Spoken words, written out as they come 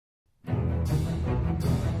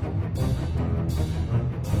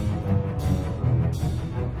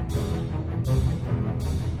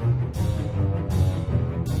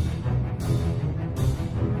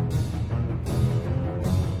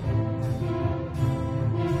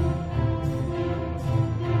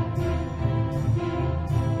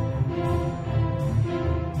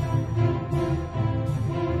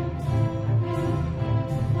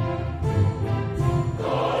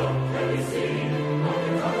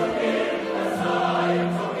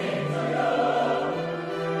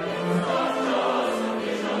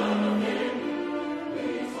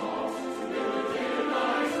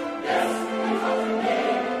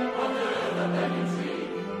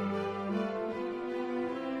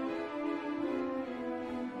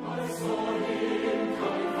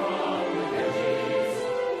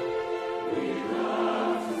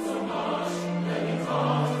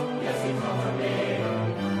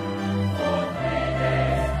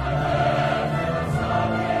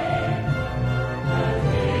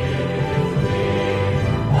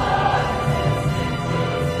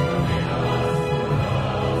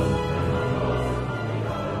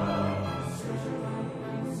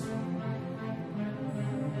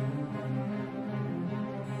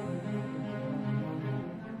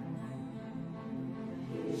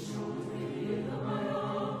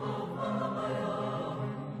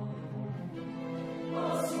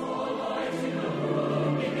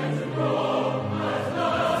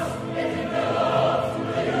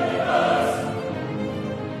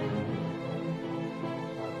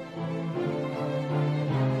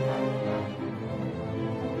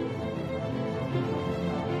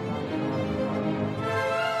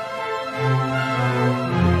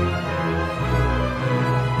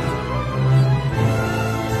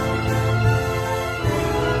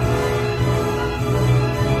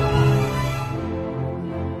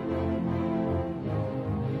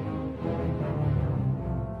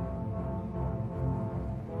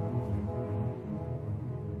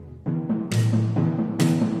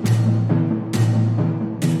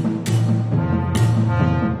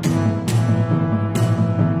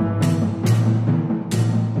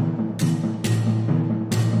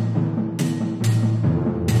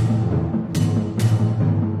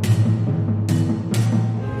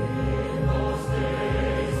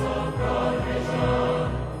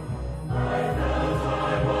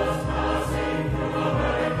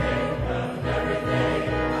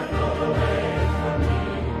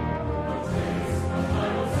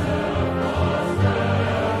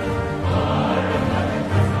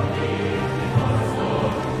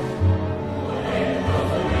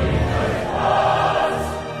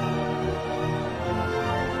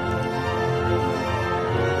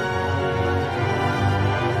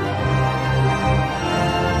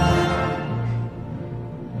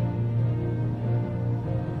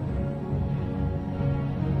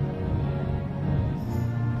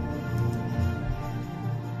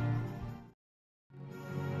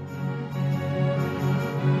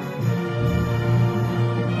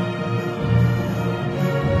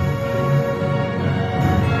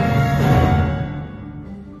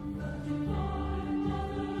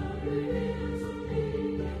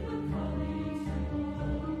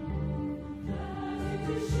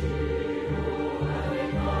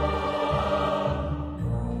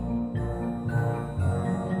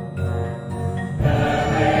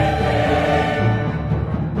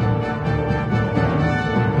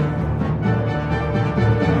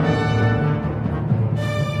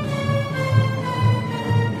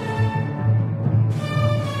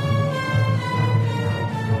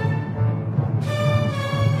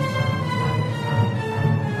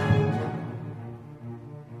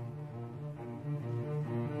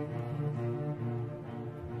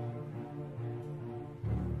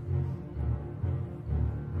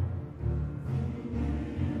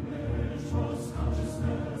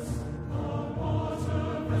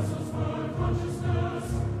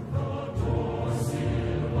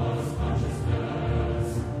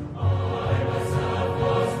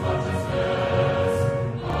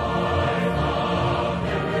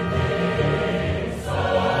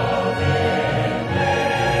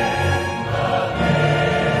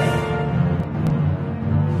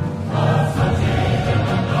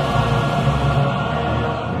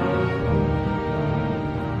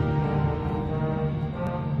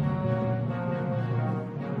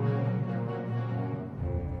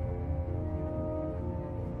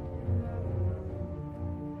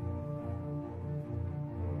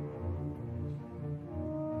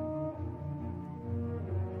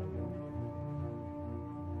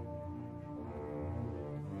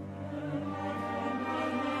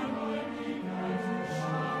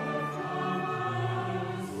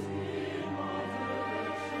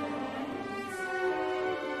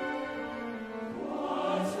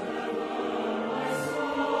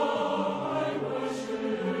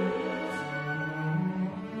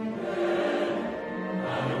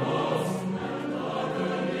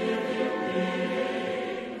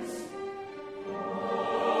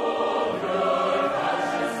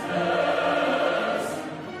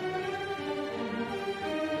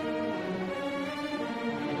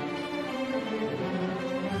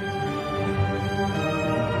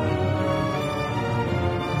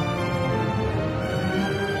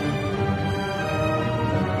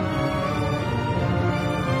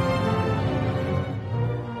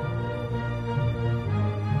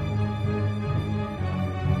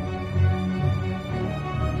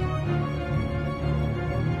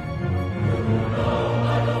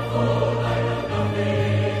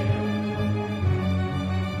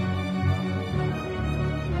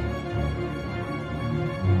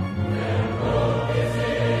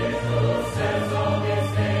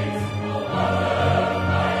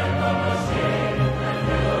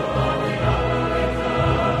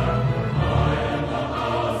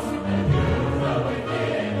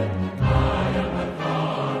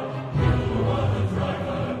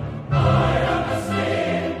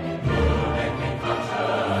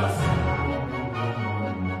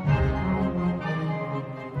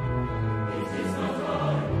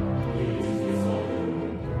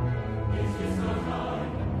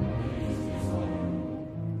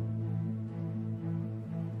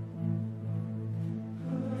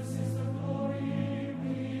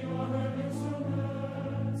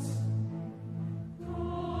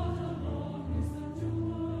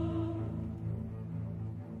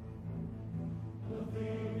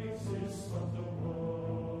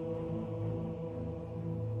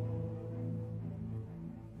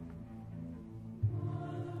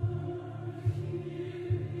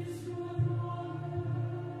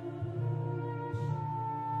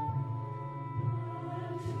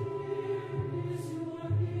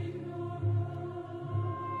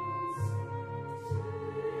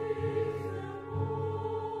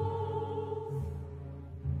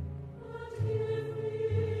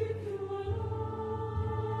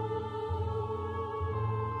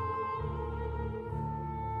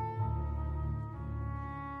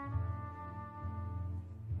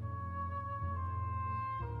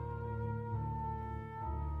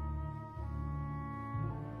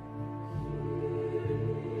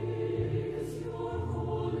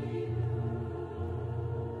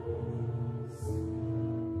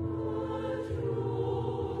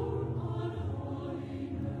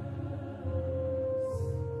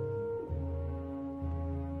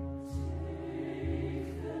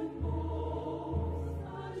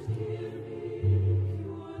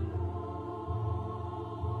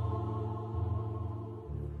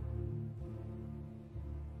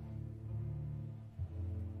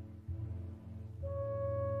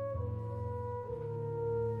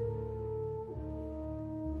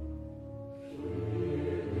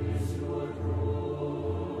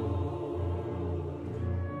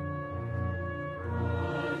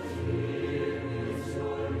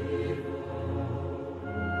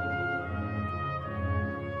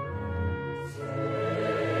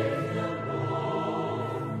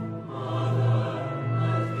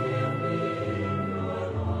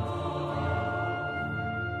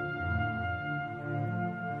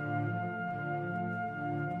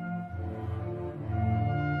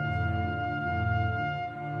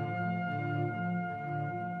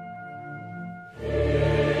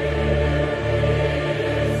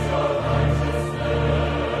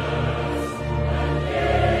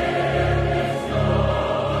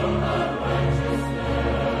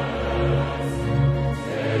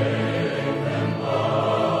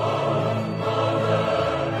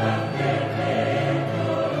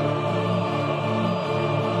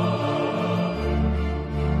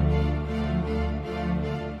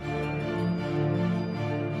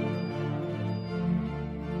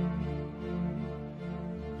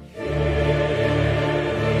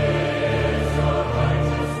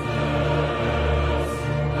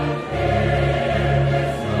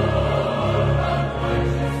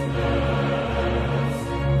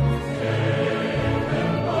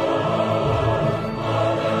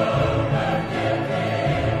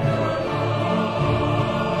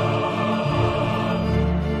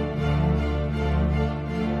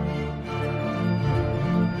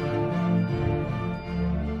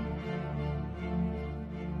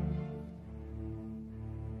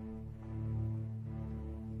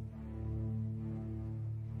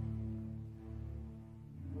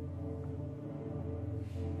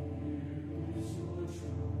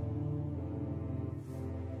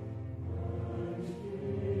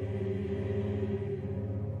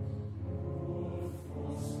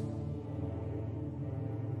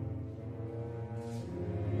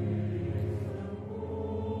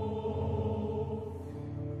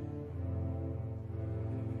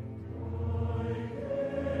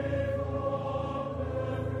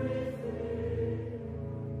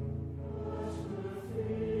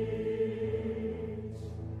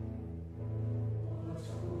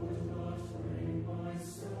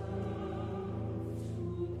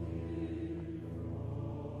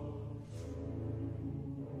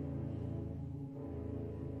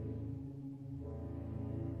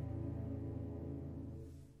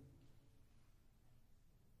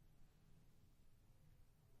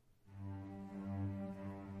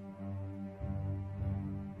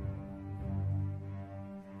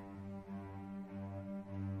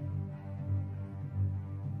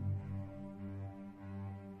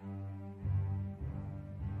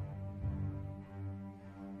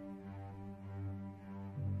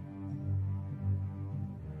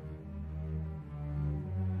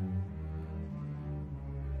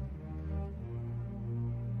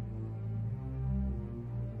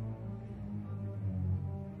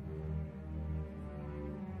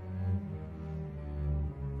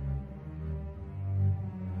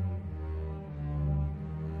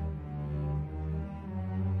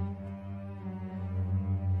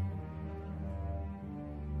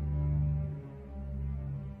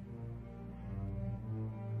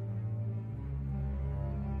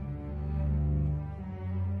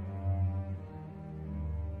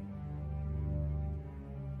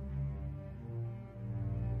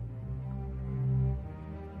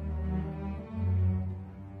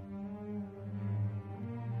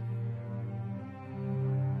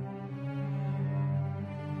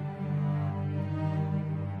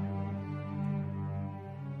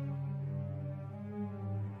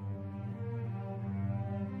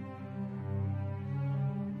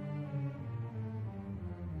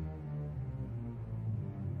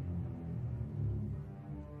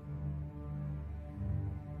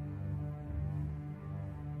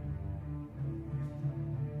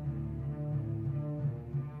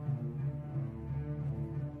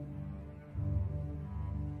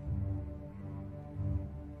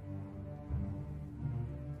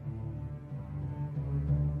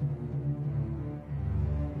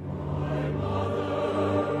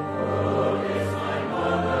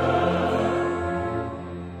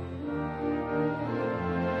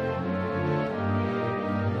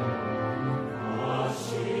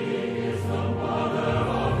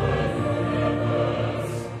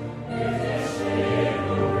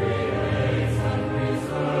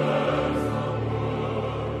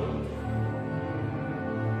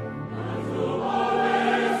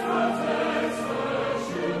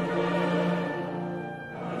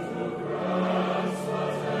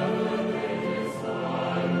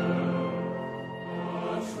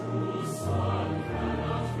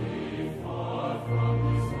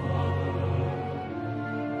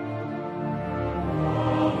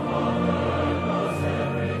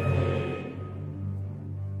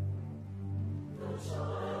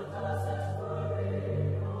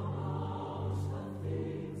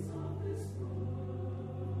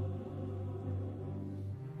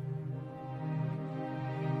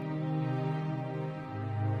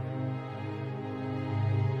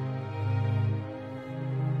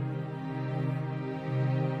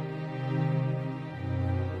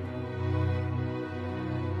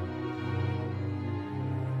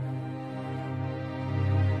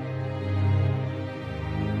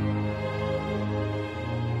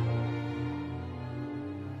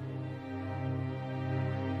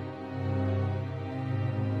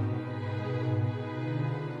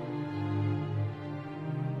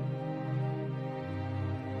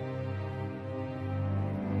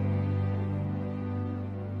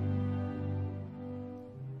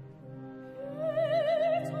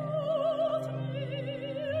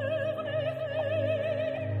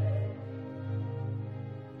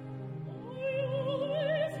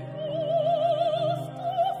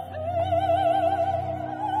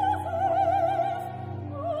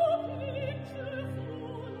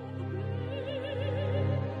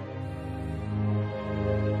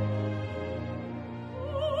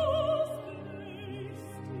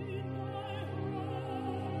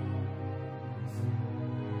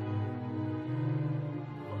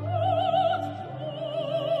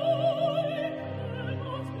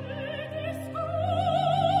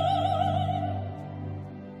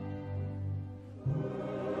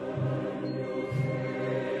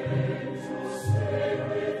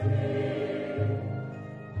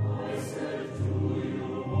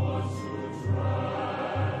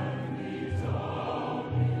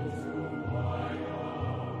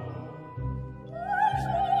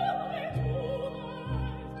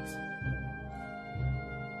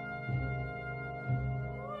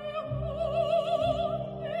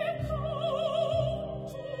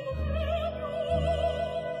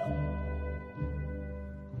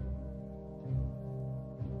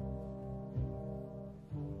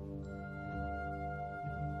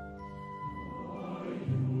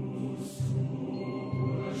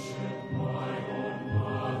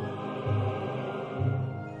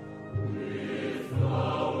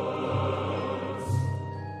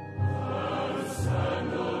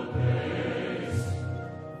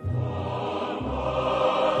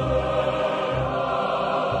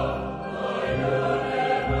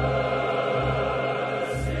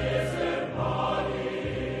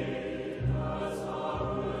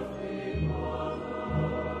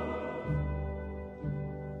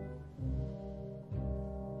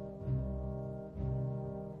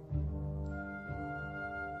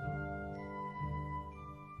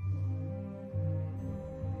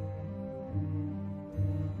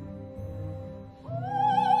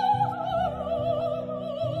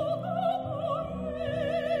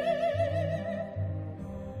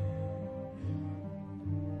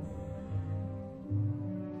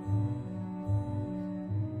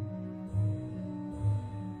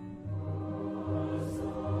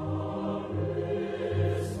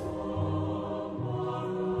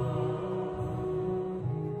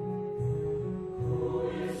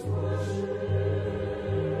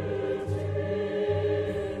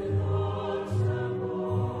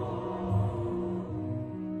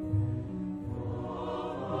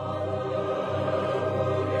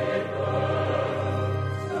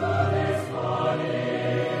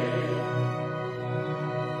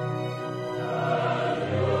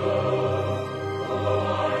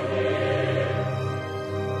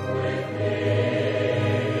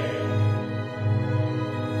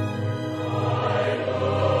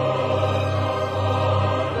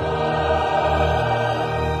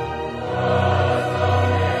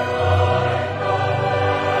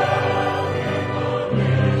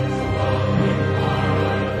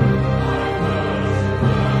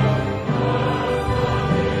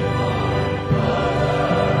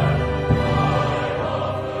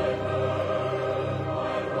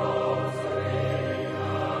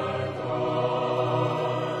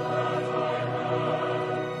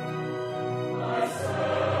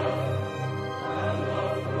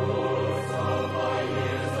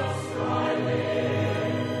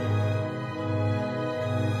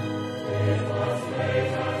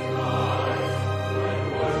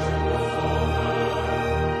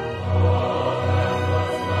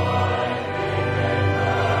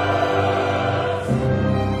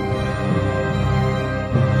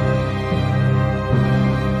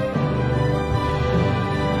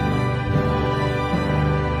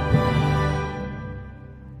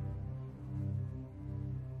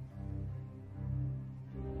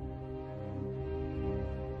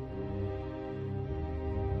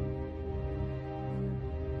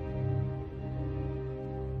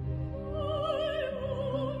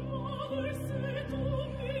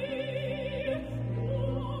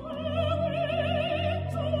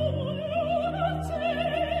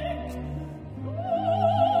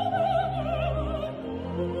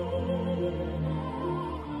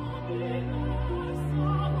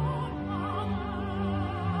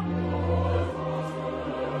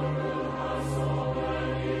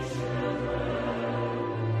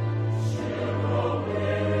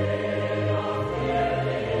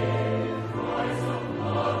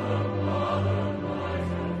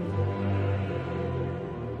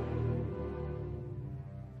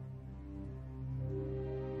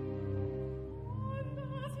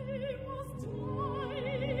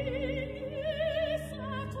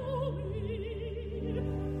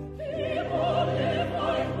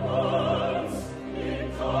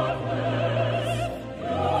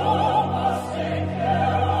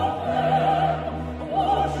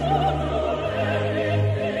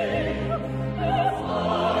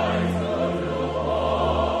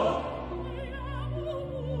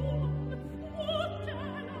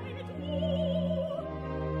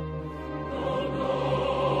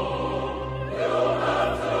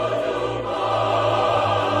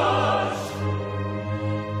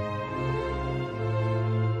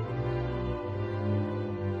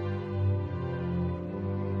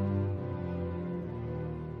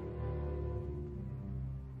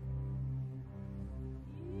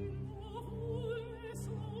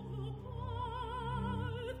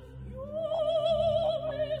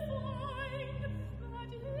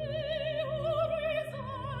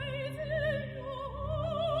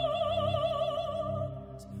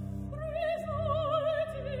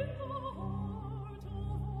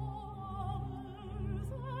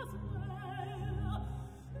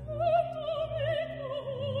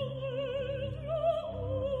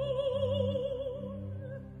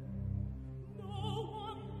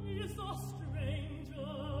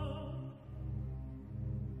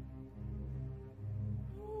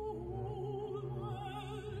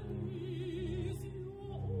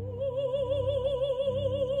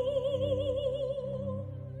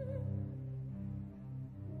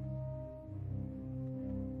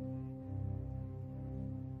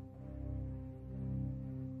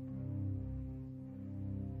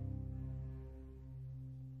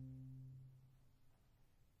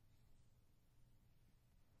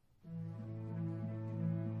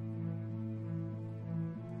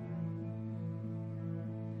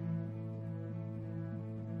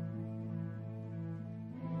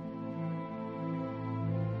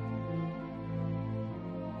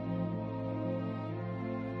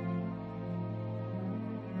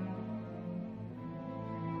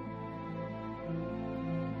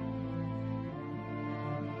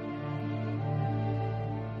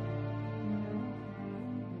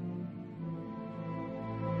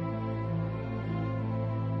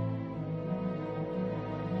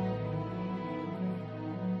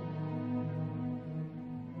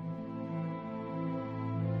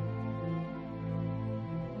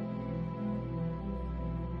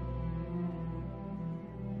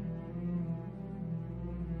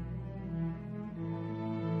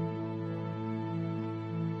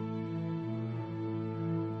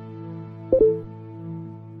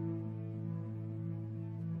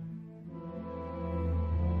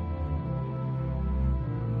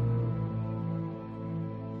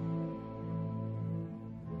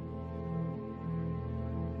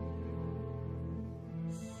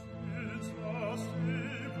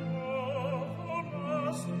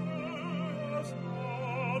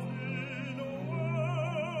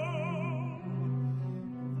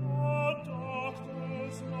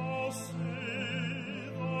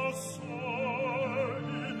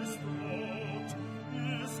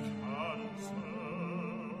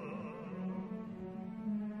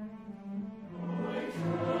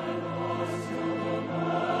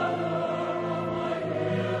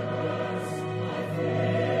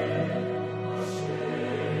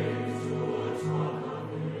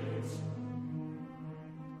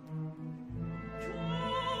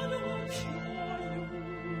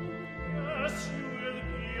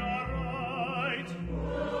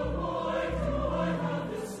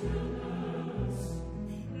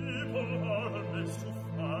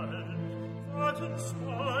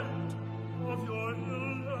spite of your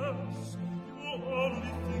illness, you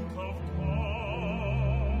only think of God.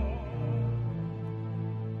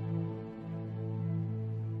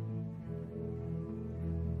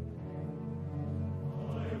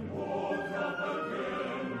 I woke up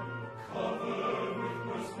again, covered with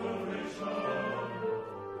perspiration.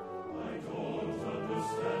 I don't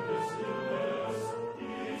understand this illness.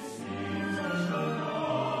 It seems I shall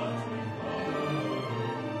not recover.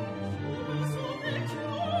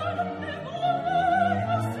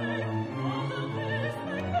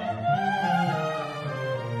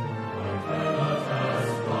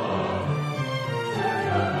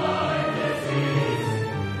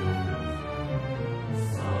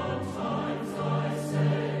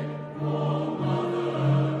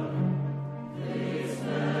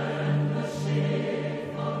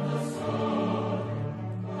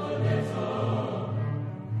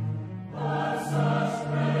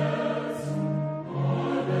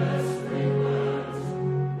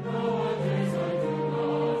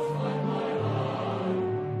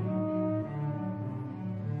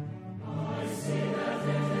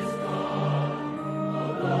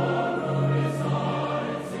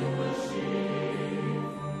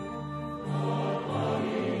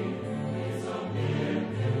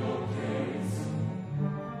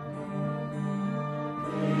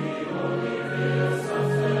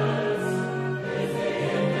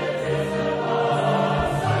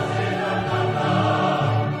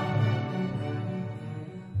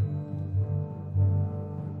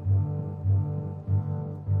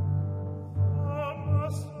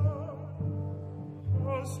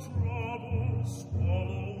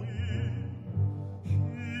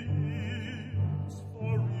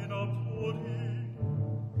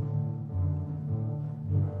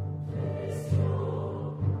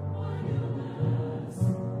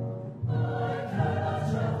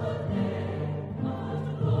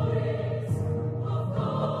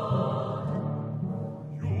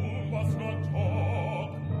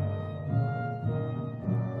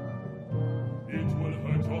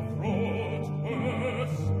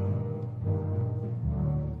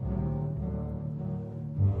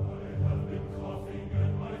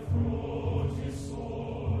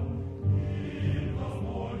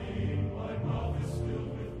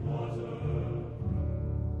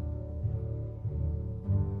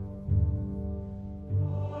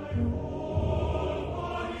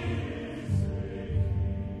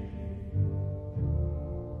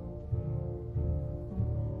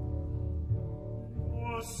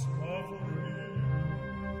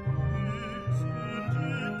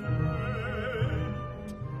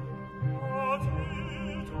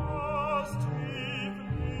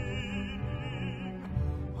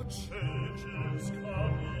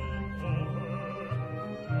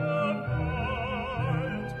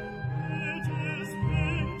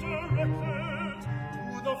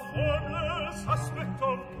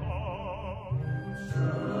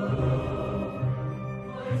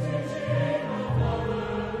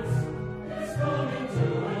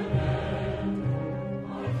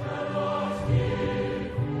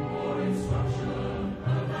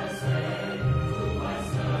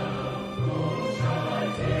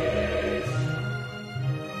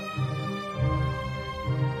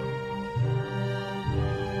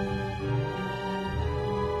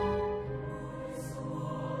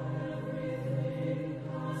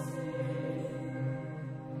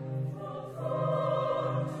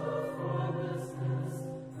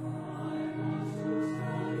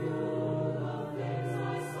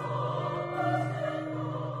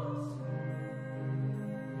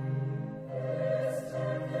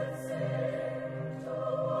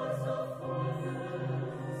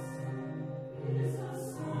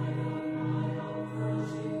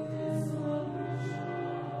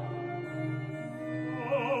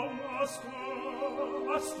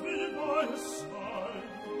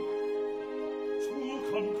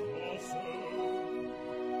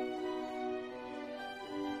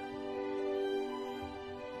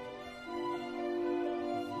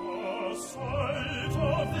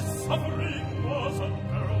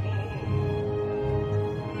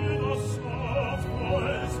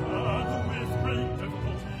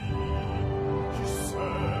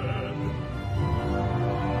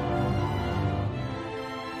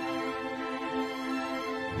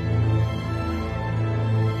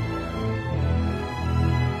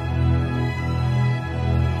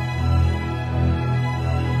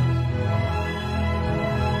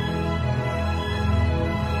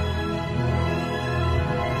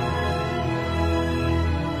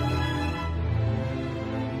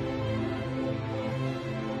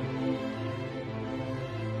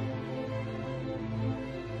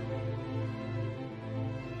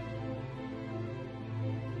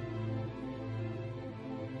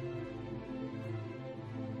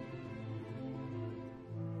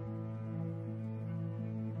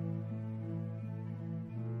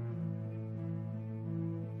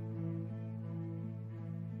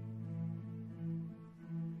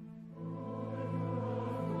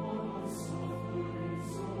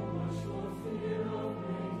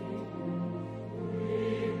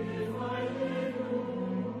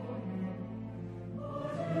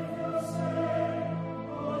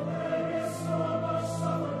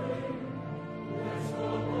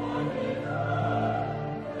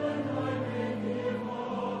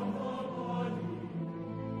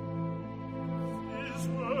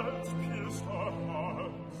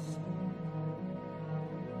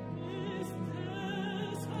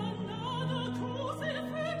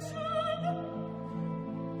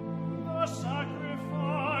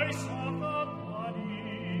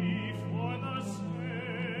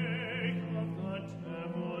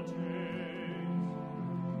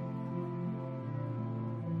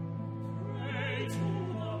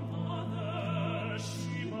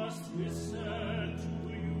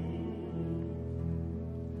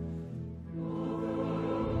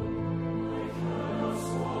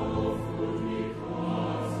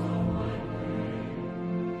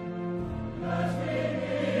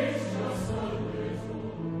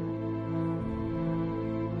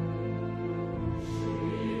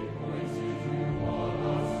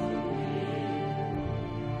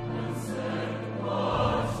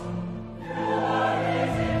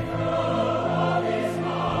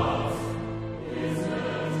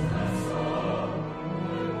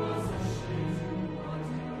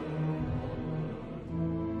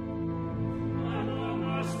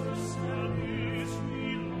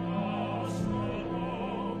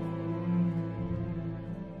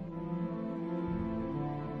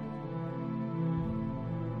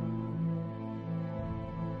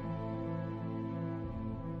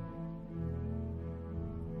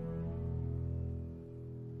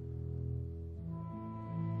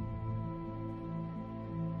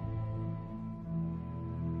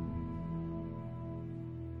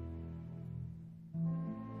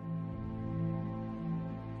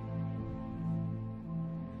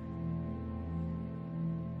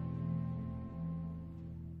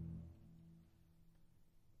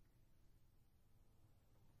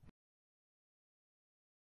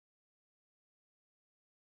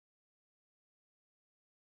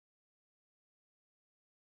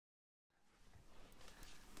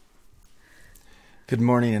 Good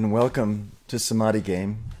morning and welcome to Samadhi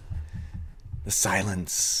Game. The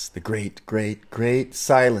silence, the great, great, great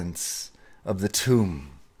silence of the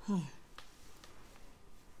tomb.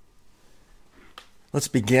 Let's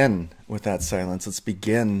begin with that silence. Let's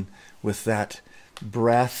begin with that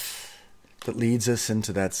breath that leads us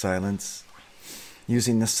into that silence.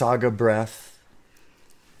 Using the saga breath,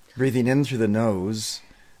 breathing in through the nose,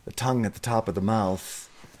 the tongue at the top of the mouth,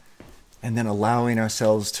 and then allowing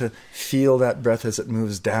ourselves to feel that breath as it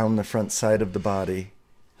moves down the front side of the body,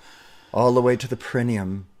 all the way to the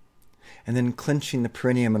perineum, and then clenching the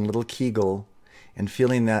perineum in a little kegel and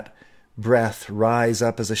feeling that breath rise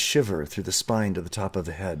up as a shiver through the spine to the top of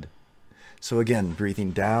the head. So again,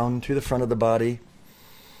 breathing down through the front of the body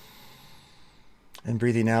and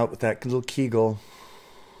breathing out with that little kegel.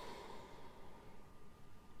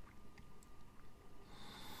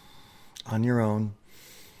 On your own.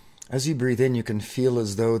 As you breathe in, you can feel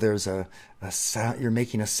as though there's a sound. You're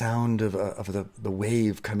making a sound of the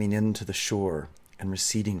wave coming into the shore and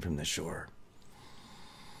receding from the shore.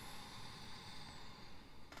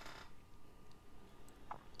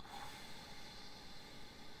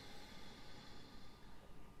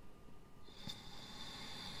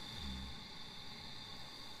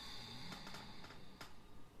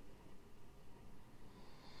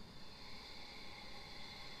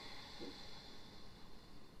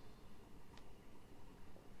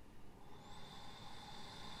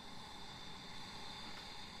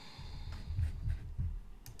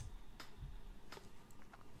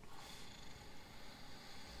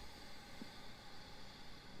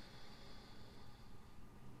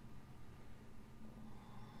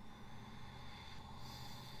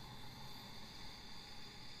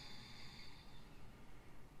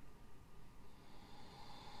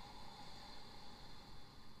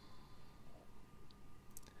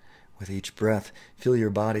 With each breath, feel your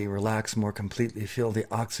body relax more completely. Feel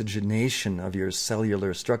the oxygenation of your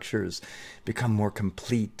cellular structures become more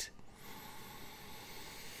complete.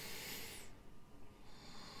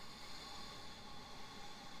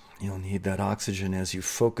 You'll need that oxygen as you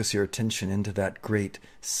focus your attention into that great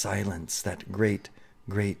silence, that great,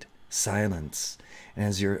 great silence. And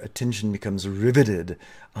as your attention becomes riveted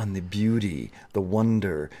on the beauty, the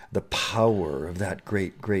wonder, the power of that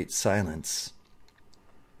great, great silence,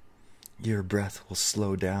 your breath will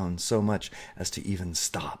slow down so much as to even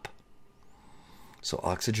stop. So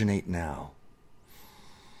oxygenate now.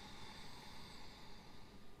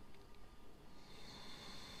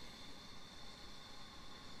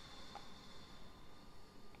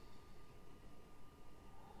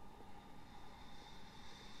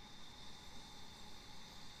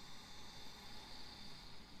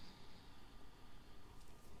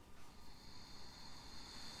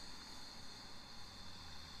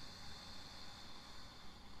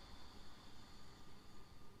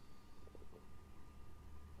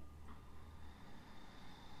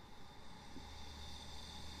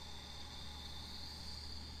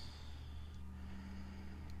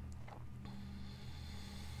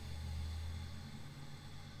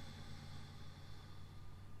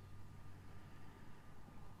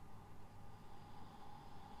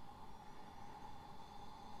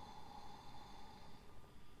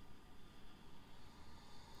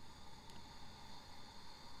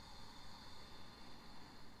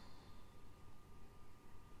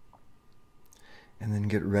 And then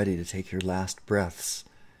get ready to take your last breaths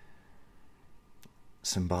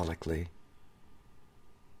symbolically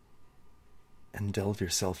and delve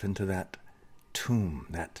yourself into that tomb,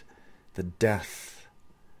 the death,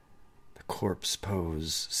 the corpse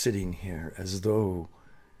pose, sitting here as though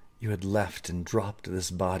you had left and dropped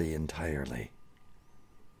this body entirely.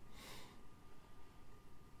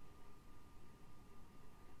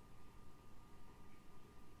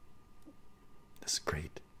 This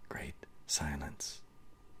great, great silence.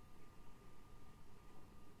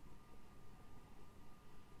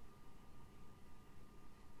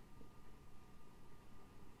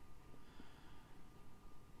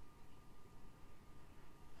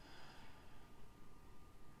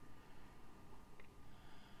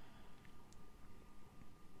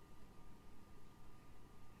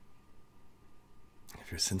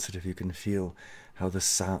 If you're sensitive, you can feel how the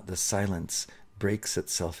silence breaks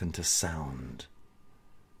itself into sound.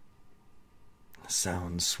 The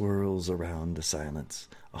sound swirls around the silence,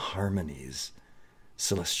 harmonies,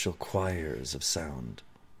 celestial choirs of sound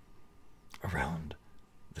around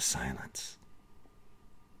the silence.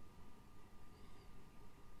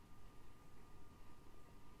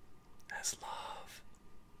 As love.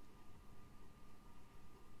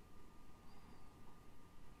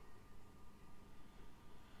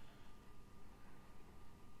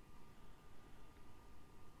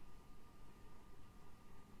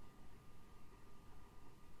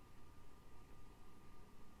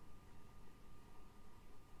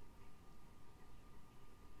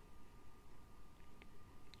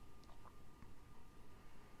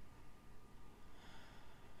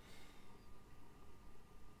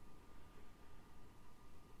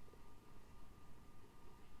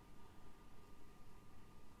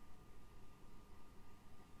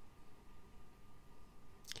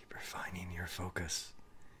 Refining your focus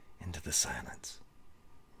into the silence.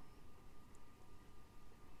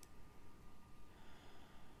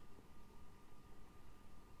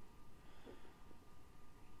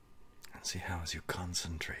 And see how as you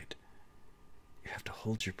concentrate, you have to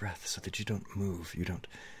hold your breath so that you don't move, you don't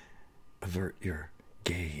avert your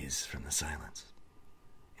gaze from the silence.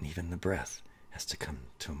 And even the breath has to come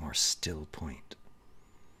to a more still point.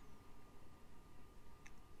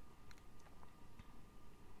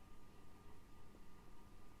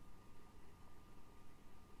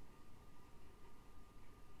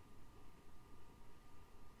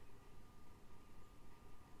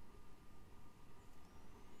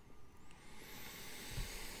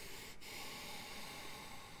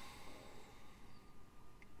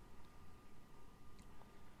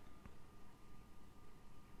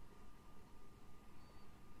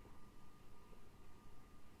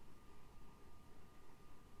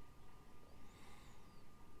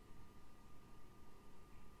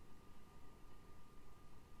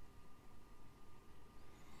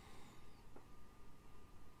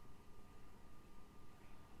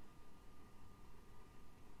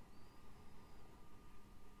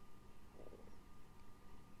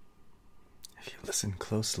 If you listen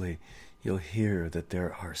closely, you'll hear that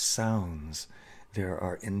there are sounds, there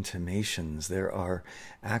are intimations, there are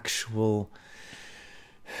actual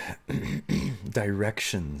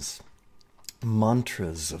directions,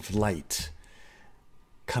 mantras of light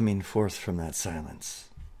coming forth from that silence.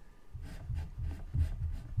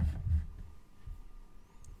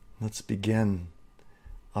 Let's begin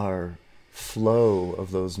our flow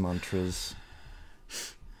of those mantras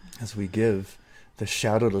as we give the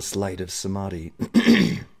shadowless light of samadhi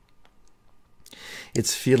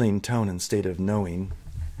its feeling, tone, and state of knowing.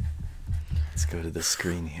 Let's go to the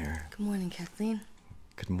screen here. Good morning, Kathleen.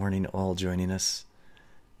 Good morning, all joining us.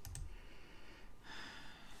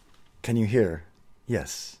 Can you hear?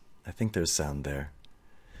 Yes, I think there's sound there.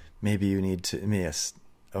 Maybe you need to... Yes.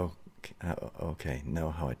 Oh, okay.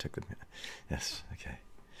 Know how I took the... Yes, okay.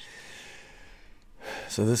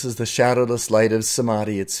 So this is the shadowless light of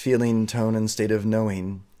samadhi, its feeling, tone, and state of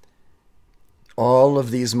knowing. All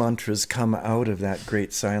of these mantras come out of that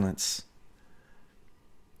great silence.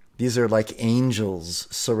 These are like angels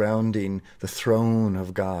surrounding the throne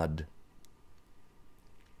of God.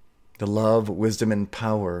 The love, wisdom, and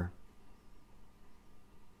power.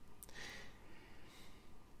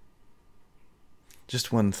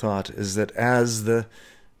 Just one thought is that as the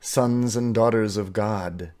sons and daughters of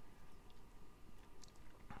God,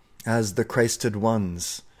 as the Christed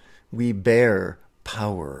ones, we bear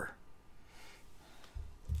power.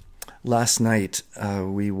 Last night,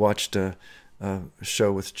 we watched a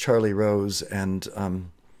show with Charlie Rose and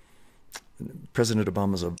President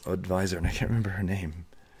Obama's advisor, and I can't remember her name.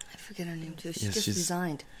 forget her name too. She Yes, just she's-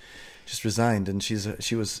 resigned. Just resigned, and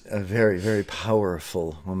she was a very, very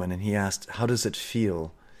powerful woman. And he asked, how does it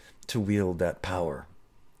feel to wield that power?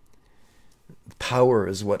 Power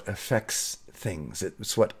is what affects things.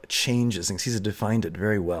 It's what changes things. He's defined it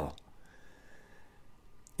very well.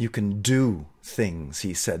 You can do things,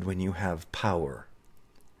 he said, when you have power.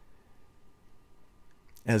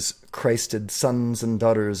 As Christed sons and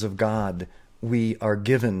daughters of God, we are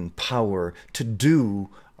given power to do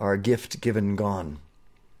our gift given gone.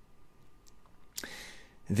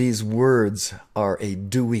 These words are a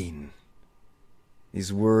doing.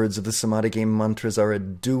 These words of the Samadhi game mantras are a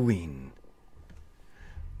doing.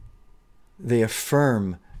 They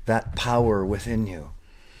affirm that power within you.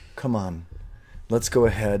 Come on, let's go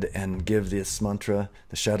ahead and give this mantra,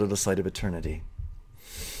 the shadowless light of eternity.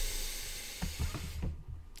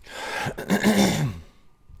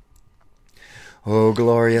 O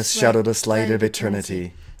glorious shadowless light of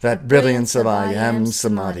eternity, that brilliance of I am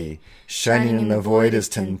Samadhi, shining in the void as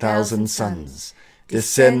 10,000 suns,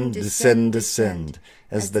 descend, descend, descend,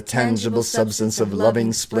 as the tangible substance of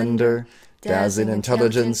loving splendor, dazzling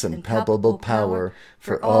intelligence and palpable power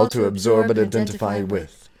for all to absorb and identify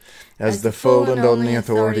with, as the full and only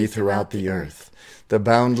authority throughout the earth, the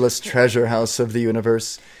boundless treasure house of the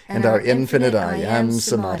universe, and our infinite I am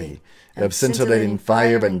Samadhi, of scintillating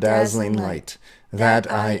fire and dazzling light,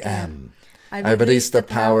 that I am. I release the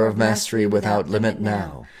power of mastery without limit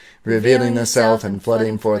now, revealing the self and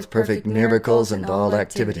flooding forth perfect miracles and all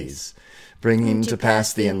activities, bringing to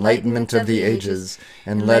pass the enlightenment of the ages,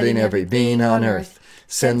 and letting every being on earth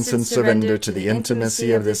sense and surrender to the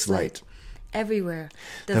intimacy of this light. Everywhere,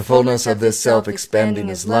 The fullness of this self expanding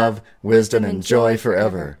as love, wisdom, and joy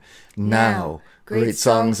forever. Now, great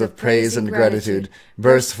songs of praise and gratitude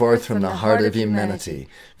burst forth from the heart of humanity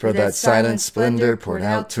for that silent splendor poured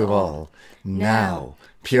out to all. Now,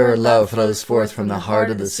 pure love flows forth from the heart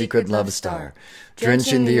of the secret love star,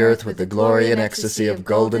 drenching the earth with the glory and ecstasy of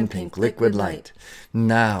golden pink liquid light.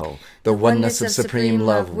 Now, the oneness of supreme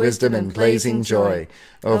love, wisdom, and blazing joy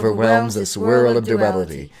overwhelms this whirl of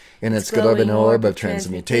duality in its glowing orb of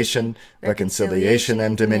transmutation, reconciliation,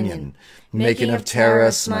 and dominion, making of terror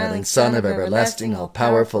a smiling sun of everlasting,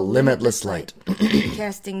 all-powerful, limitless light.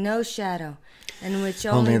 casting no shadow, in which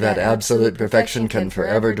Only that absolute perfection can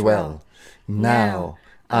forever dwell. Now,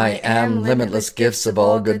 I am limitless gifts of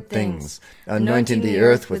all good things, anointing the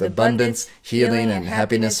earth with abundance, healing, and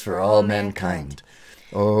happiness for all mankind.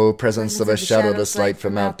 O presence of a shadowless light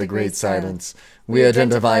from out the great silence, we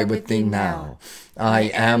identify with thee now.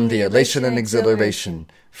 I am the elation and exhilaration,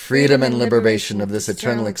 freedom and liberation of this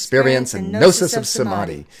eternal experience and gnosis of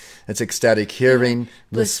Samadhi, its ecstatic hearing,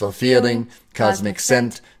 blissful feeling, cosmic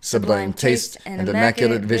scent, sublime taste, and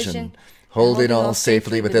immaculate vision, holding all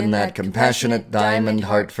safely within that compassionate diamond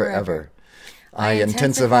heart forever. I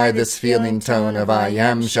intensify this feeling tone of I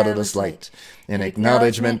am shadowless light, in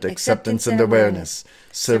acknowledgement, acceptance, and awareness,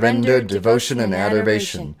 surrender, devotion, and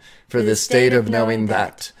adoration, for this state of knowing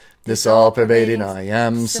that, this all-pervading I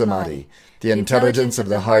am Samadhi, the intelligence of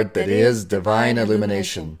the heart that is divine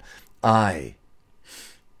illumination, I,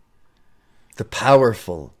 the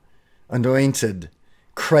powerful, anointed,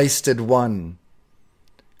 Christed one,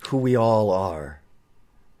 who we all are.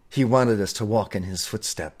 He wanted us to walk in his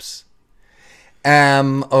footsteps.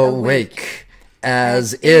 Am awake,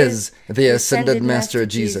 as is the ascended Master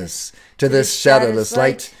Jesus, to this shadowless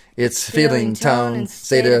light, its feeling, tone,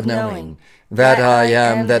 state of knowing, that I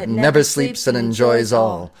am that never sleeps and enjoys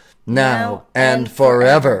all, now and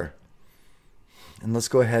forever. And let's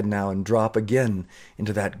go ahead now and drop again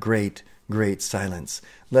into that great, great silence.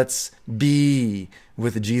 Let's be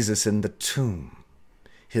with Jesus in the tomb,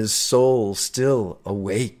 his soul still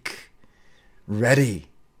awake, ready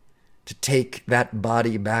to take that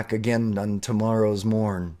body back again on tomorrow's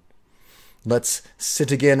morn. Let's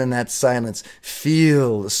sit again in that silence,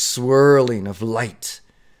 feel the swirling of light,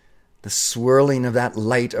 the swirling of that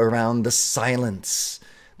light around the silence,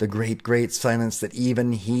 the great, great silence that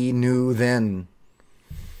even he knew then,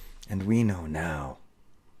 and we know now.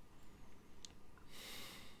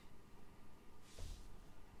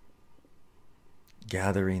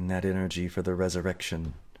 Gathering that energy for the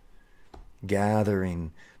resurrection,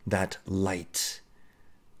 gathering that light,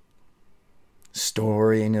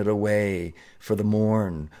 storing it away for the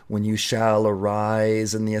morn when you shall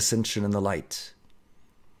arise in the ascension and the light,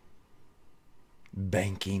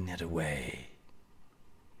 banking it away.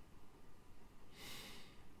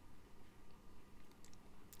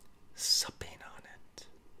 Supping on it.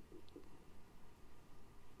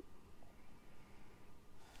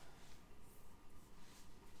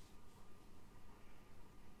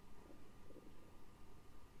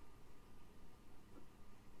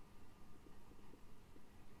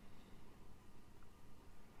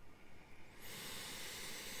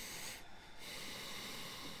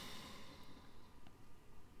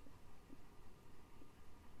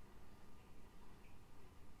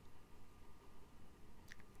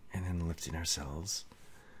 projecting ourselves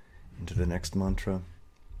into the next mantra.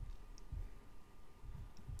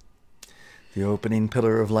 The opening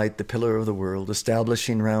pillar of light, the pillar of the world,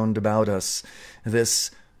 establishing round about us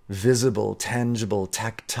this visible, tangible,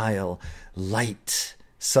 tactile light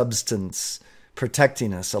substance,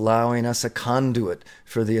 protecting us, allowing us a conduit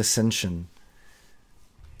for the ascension.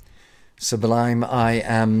 Sublime I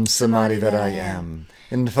am Samadhi that I am,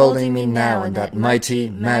 enfolding me now in that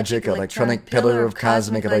mighty, magic, electronic pillar of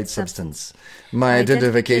cosmic light substance. My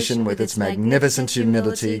identification with its magnificent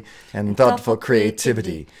humility and thoughtful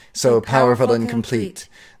creativity, so powerful and complete,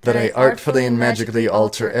 that I artfully and magically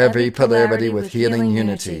alter every polarity with healing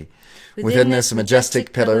unity. Within this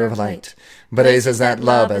majestic pillar of light, blazes that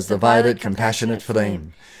love as the violet, compassionate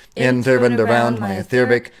flame. In, through, and around my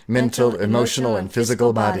etheric, mental, emotional, and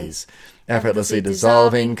physical bodies, effortlessly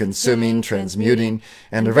dissolving, consuming, transmuting,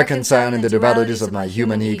 and reconciling the dualities of my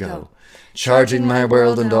human ego, charging my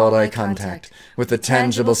world and all I contact with the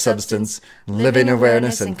tangible substance, living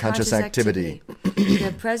awareness, and conscious activity,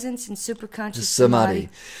 the presence and superconscious Samadhi,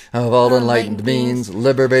 of all enlightened beings,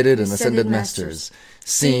 liberated and ascended masters,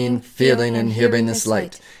 seeing, feeling, and hearing this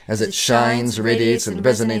light, as it shines, radiates, and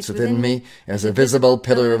resonates within me as a visible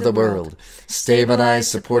pillar of the world, stabilized,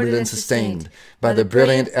 supported, and sustained by the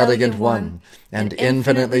brilliant, elegant One, and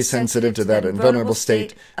infinitely sensitive to that invulnerable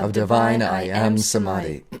state of divine I am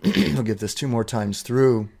Samadhi. We'll give this 2 more times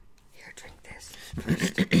through. Here, drink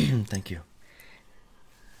this. Thank you.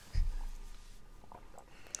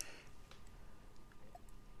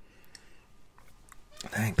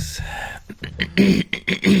 Thanks.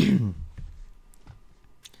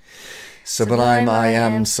 Sublime I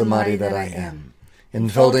am Samadhi that I am,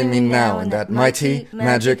 enfolding me now in that mighty,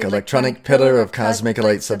 magic, electronic pillar of cosmic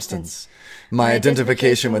light substance. My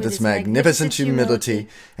identification with its magnificent humility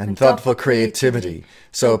and thoughtful creativity,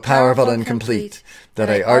 so powerful and complete, that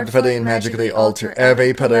I artfully and magically alter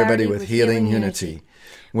every polarity with healing unity.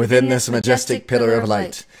 Within this majestic pillar of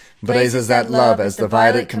light, blazes that love as the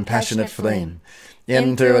violet, compassionate flame.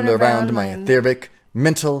 In, through, and around my etheric,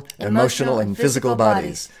 mental, emotional, and physical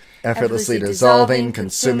bodies, effortlessly dissolving,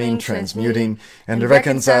 consuming, transmuting, and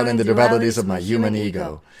reconciling the dualities of my human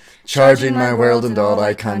ego, charging my world and all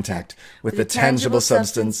I contact with the tangible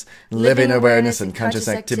substance, living awareness, and conscious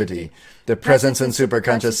activity, the presence and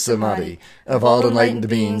superconscious Samadhi of all enlightened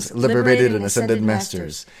beings, liberated and ascended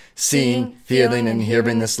masters, seeing, feeling, and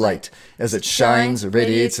hearing this light as it shines,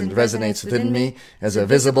 radiates, and resonates within me as a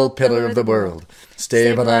visible pillar of the world,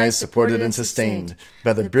 stabilized, supported, and sustained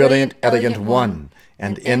by the brilliant, elegant One,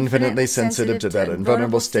 and infinitely sensitive to that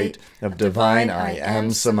invulnerable state of divine I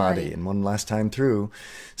am Samadhi. And one last time through.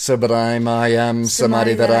 Sublime I am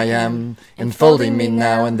Samadhi that I am, enfolding me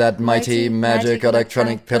now in that mighty, magic,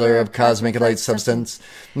 electronic pillar of cosmic light substance.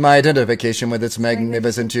 My identification with its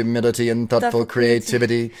magnificent humility and thoughtful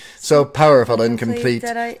creativity, so powerful and complete,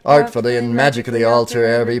 artfully and magically alter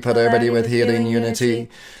every polarity with healing unity.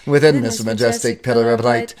 Within this majestic pillar of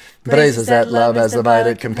light, blazes that love as the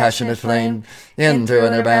violet, compassionate flame. In, through,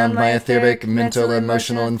 and around my etheric, mental,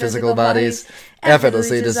 emotional, and physical bodies,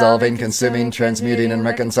 effortlessly dissolving, consuming, transmuting, and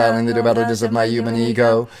reconciling the dualities of my human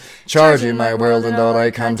ego, charging my world and all I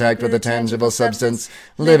contact with a tangible substance,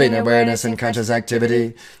 living awareness and conscious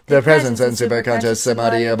activity, the presence and superconscious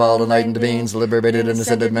Samadhi of all enlightened beings, liberated and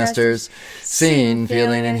ascended masters, seeing,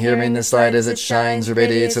 feeling, and hearing this light as it shines,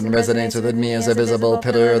 radiates, and resonates within me as a visible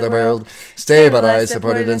pillar of the world, stabilized,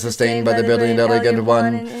 supported, and sustained by the brilliant, elegant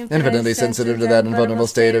One, infinitely sensitive to that invulnerable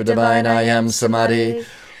state of divine I am Samadhi.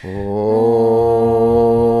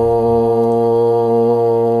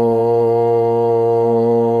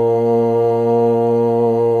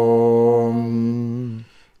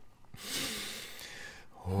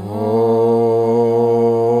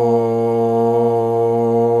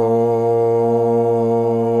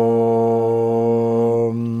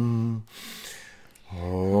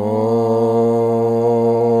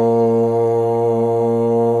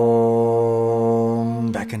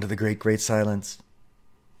 Back into the great silence.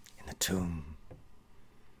 Tomb,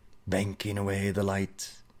 banking away the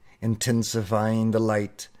light, intensifying the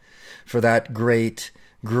light for that great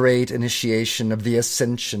initiation of the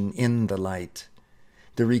ascension in the light,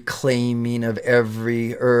 the reclaiming of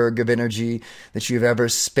every erg of energy that you've ever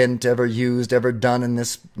spent, ever used, ever done in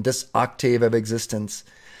this octave of existence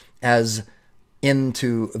as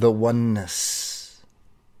into the oneness.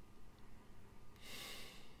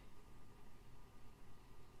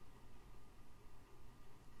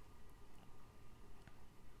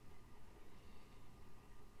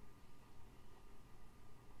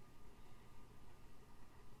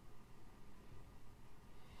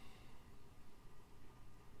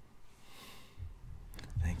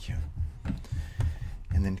 Thank you.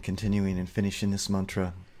 And then continuing and finishing this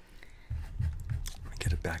mantra. Let me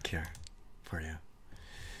get it back here for you.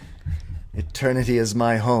 Eternity is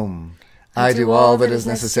my home. I do all that is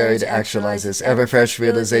necessary to actualize this ever-fresh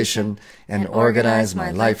realization and organize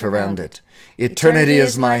my life around it. Eternity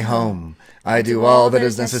is my home. I do all that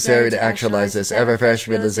is necessary to actualize this ever-fresh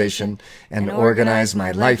realization and organize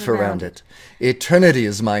my life around it. Eternity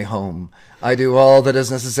is my home. I do all that is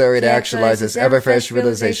necessary to actualize this ever-fresh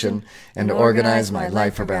realization and organize my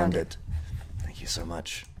life around it. Thank you so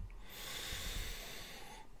much.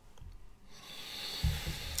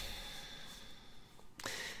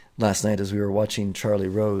 Last night, as we were watching Charlie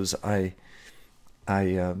Rose, I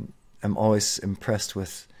am always impressed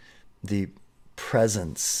with the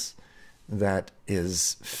presence that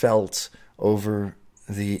is felt over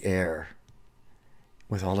the air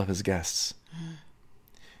with all of his guests.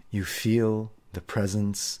 You feel the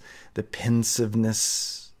presence, the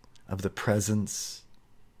pensiveness of the presence.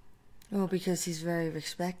 Oh, because he's very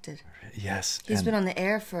respected. Yes. He's been on the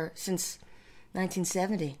air since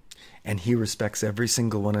 1970. And he respects every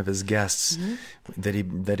single one of his guests that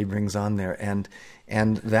he brings on there,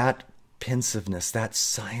 and that pensiveness, that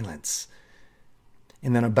silence,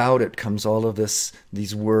 and then about it comes all of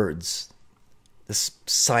these words, this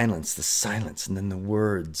silence, and then the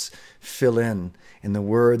words fill in, and the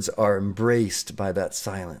words are embraced by that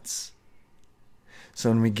silence. So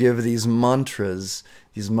when we give these mantras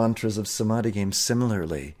of Samadhi Game,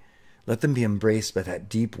 similarly, let them be embraced by that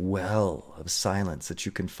deep well of silence that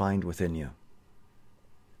you can find within you.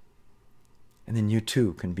 And then you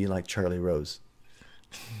too can be like Charlie Rose.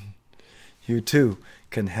 You too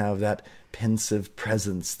can have that pensive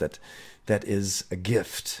presence that is a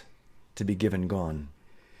gift to be given gone.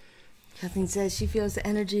 Kathleen says she feels the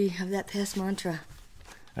energy of that past mantra.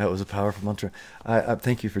 That was a powerful mantra. I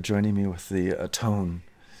thank you for joining me with the tone.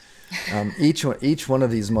 Each one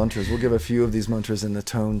of these mantras, we'll give a few of these mantras in the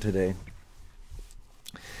tone today.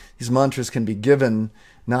 These mantras can be given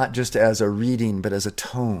not just as a reading, but as a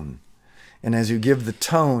tone. And as you give the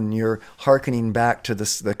tone, you're hearkening back to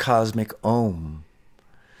the cosmic Om.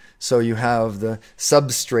 So you have the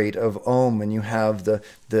substrate of Om, and you have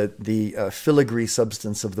the filigree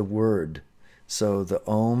substance of the word. So the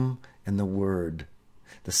Om and the word,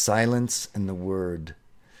 the silence and the word,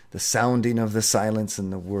 the sounding of the silence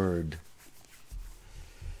and the word.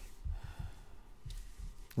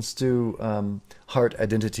 Let's do Heart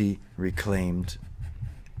Identity Reclaimed.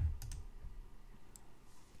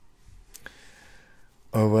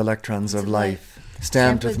 O electrons of life,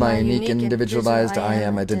 stamped with my unique individualized I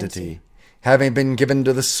am identity, having been given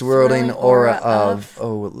to the swirling aura of...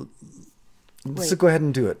 Let's go ahead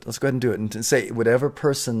and do it. Let's go ahead and do it. And say, whatever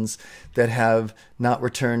persons that have not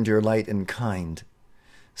returned your light in kind.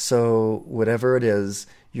 So whatever it is,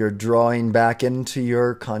 you're drawing back into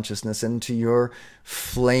your consciousness, into your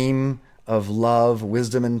flame of love,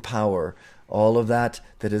 wisdom, and power, all of that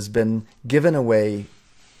has been given away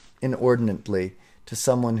inordinately to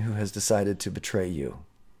someone who has decided to betray you.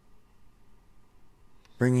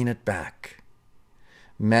 Bringing it back.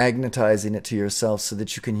 Magnetizing it to yourself so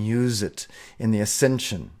that you can use it in the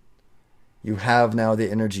ascension. You have now the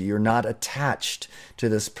energy. You're not attached to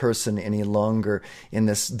this person any longer in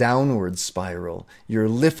this downward spiral. You're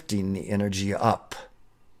lifting the energy up.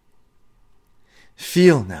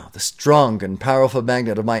 Feel now the strong and powerful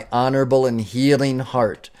magnet of my honorable and healing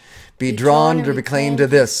heart be drawn to reclaim to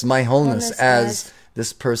this, my wholeness, as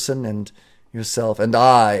this person and yourself. And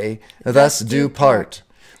I thus do part.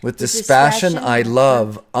 With this passion I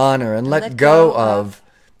love, honor, and let go of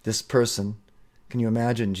this person. Can you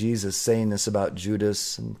imagine Jesus saying this about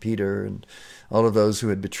Judas and Peter and all of those who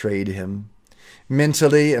had betrayed him?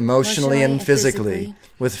 Mentally, emotionally, and physically.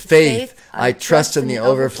 With faith, I trust in the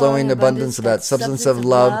overflowing abundance of that substance of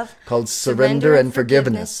love called surrender and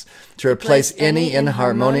forgiveness to replace any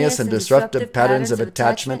inharmonious and disruptive patterns of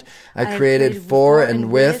attachment I created for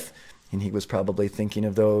and with. And he was probably thinking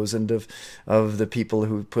of those and of the people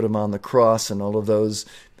who put him on the cross and all of those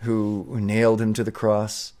who nailed him to the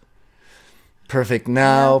cross. Perfect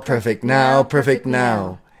now, perfect now, perfect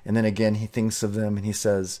now. And then again he thinks of them and he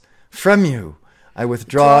says, from you I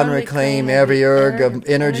withdraw and reclaim every erg of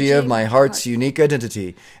energy of my heart's unique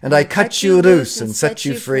identity, and I cut you loose and set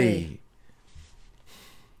you free.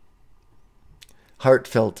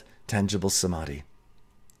 Heartfelt, tangible samadhi.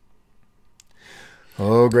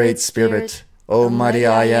 O Great Spirit, O mighty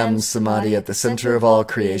I Am Samadhi at the center of all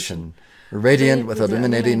creation, radiant with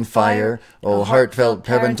illuminating fire, O heartfelt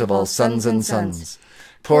parent of all sons and sons,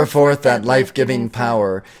 pour forth that life-giving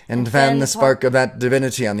power and fan the spark of that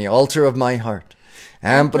divinity on the altar of my heart,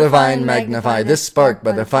 Amplify and magnify this spark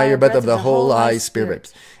by the fire breath of the whole I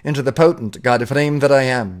Spirit, into the potent God flame that I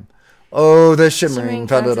am. Oh, the shimmering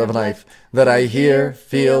flood of life that I hear,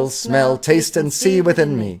 feel, smell, taste, and see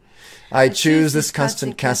within me. I choose this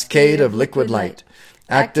constant cascade of liquid light,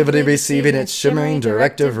 actively receiving its shimmering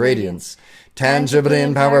directive radiance, tangibly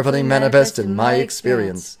and powerfully manifest in my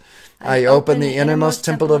experience. I open the innermost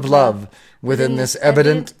temple of love within this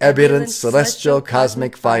evident, celestial,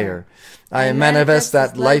 cosmic fire. I manifest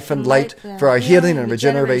that life and light for our healing and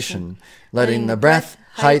regeneration, letting the breath,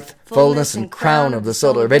 height, fullness, and crown of the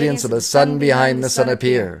solar radiance of the sun behind the sun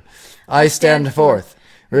appear. I stand forth.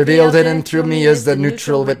 Revealed in and through me is the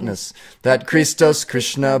neutral witness, that Christos,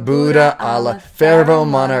 Krishna, Buddha, Allah, Pharaoh,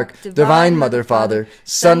 Monarch, Divine Mother, Father,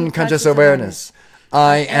 Sun conscious awareness.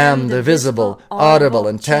 I am the visible, audible,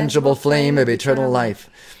 and tangible flame of eternal life,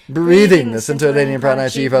 breathing the scintillating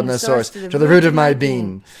prana-chi from the source to the root of my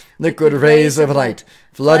being, liquid rays of light,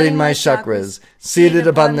 flooding my chakras, seated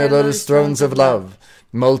upon their lotus thrones of love,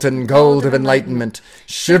 molten gold of enlightenment,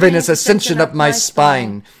 shivering its ascension up my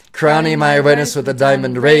spine, crowning my awareness with the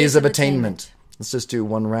diamond rays of attainment. Let's just do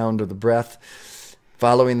one round of the breath.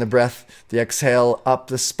 Following the breath, the exhale up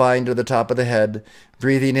the spine to the top of the head.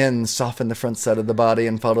 Breathing in, soften the front side of the body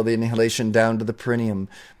and follow the inhalation down to the perineum.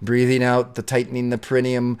 Breathing out, the tightening the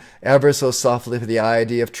perineum ever so softly with the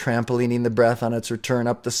idea of trampolining the breath on its return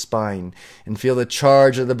up the spine. And feel the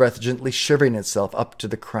charge of the breath gently shivering itself up to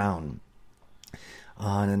the crown.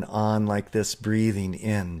 On and on like this, breathing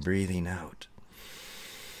in, breathing out.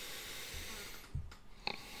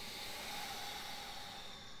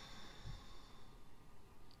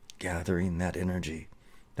 Gathering that energy,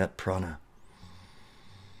 that prana.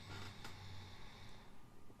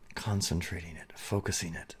 Concentrating it,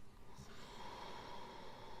 focusing it.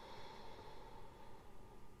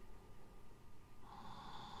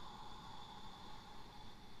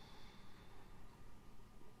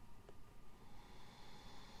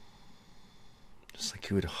 Just like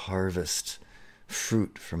you would harvest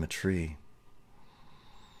fruit from a tree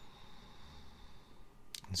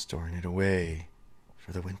and storing it away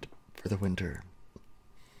for the winter.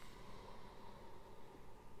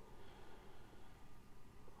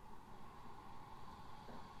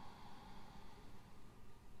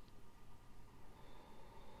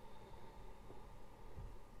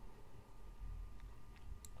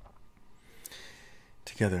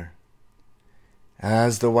 Together.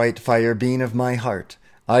 As the white fire beam of my heart,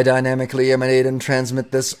 I dynamically emanate and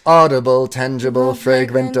transmit this audible, tangible,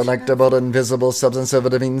 fragrant, delectable, and visible substance of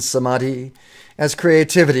living samadhi as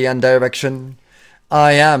creativity and direction.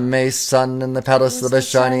 I am a sun in the palace of a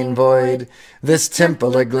shining void, this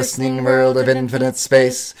temple a glistening world of infinite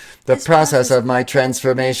space, the process of my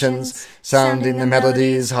transformations, sounding the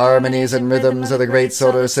melodies, harmonies, and rhythms of the great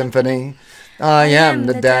solar symphony. I am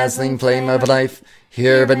the dazzling flame of life,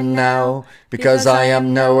 here and now, because I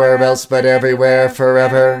am nowhere else but everywhere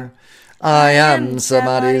forever. I am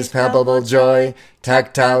Samadhi's palpable joy,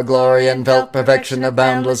 tactile glory, and felt perfection of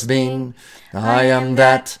boundless being. I am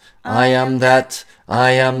that, I am that,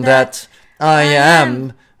 I am that, I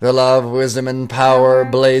am the love, wisdom, and power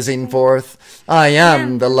blazing forth. I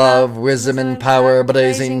am the love, wisdom, and power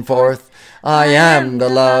blazing forth. I am the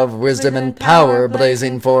love, wisdom, and power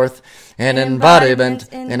blazing forth. An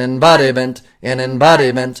embodiment, an embodiment, an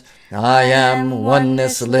embodiment. I am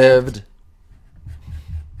oneness lived.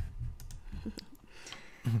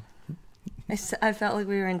 I felt like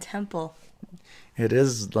we were in temple. It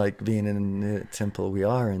is like being in a temple. We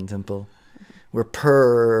are in temple. We're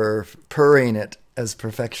purring it as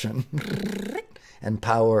perfection and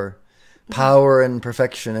power. Power and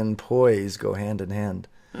perfection and poise go hand in hand.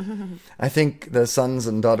 I think the sons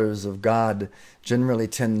and daughters of God generally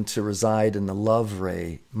tend to reside in the love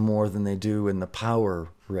ray more than they do in the power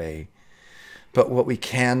ray. But what we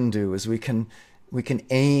can do is we can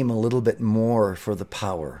aim a little bit more for the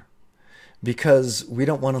power, because we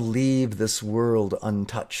don't want to leave this world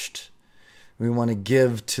untouched. We want to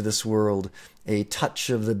give to this world a touch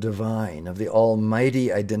of the divine, of the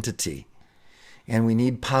almighty identity. And we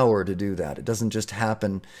need power to do that. It doesn't just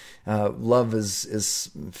happen. Love is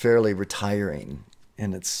fairly retiring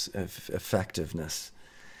in its effectiveness.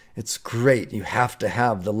 It's great. You have to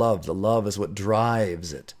have the love. The love is what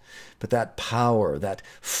drives it. But that power, that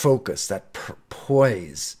focus, that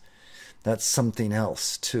poise, that's something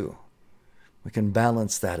else too. We can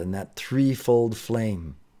balance that in that threefold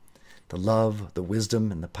flame. The love, the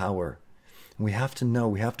wisdom, and the power. And we have to know,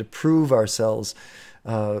 we have to prove ourselves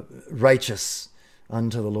righteous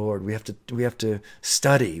unto the Lord. We have to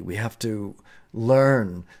study. We have to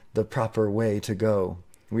learn the proper way to go.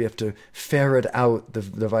 We have to ferret out the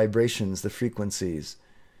vibrations, the frequencies.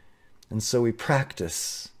 And so we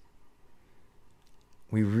practice.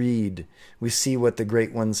 We read. We see what the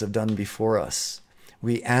great ones have done before us.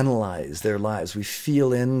 We analyze their lives. We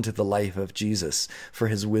feel into the life of Jesus for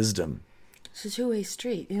his wisdom. It's a two-way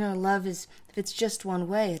street. Love is, if it's just one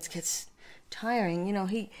way, it gets tiring.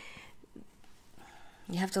 You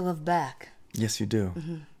have to love back. Yes, you do.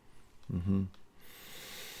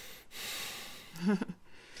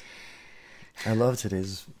 I love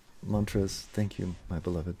today's mantras. Thank you, my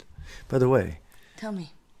beloved. By the way, Tell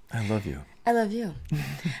me. I love you. I love you.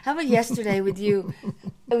 How about yesterday with you?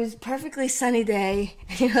 It was a perfectly sunny day.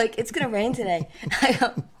 You're like, it's going to rain today. I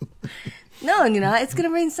go, no, it's going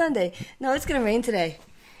to rain Sunday. No, it's going to rain today.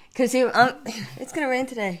 Because it's going to rain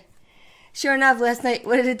today. Sure enough, last night,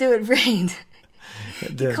 what did it do? It rained.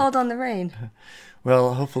 You called on the rain.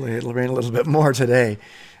 Well, hopefully it'll rain a little bit more today.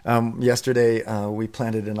 Yesterday, we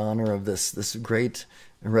planted in honor of this great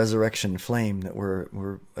resurrection flame that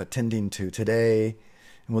we're attending to today.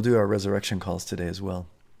 And we'll do our resurrection calls today as well.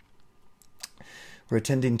 We're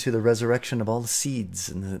attending to the resurrection of all the seeds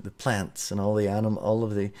and the plants and all the all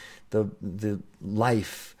of the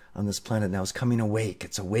life on this planet now is coming awake.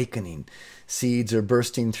 It's awakening. Seeds are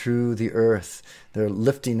bursting through the earth. They're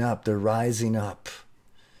lifting up. They're rising up.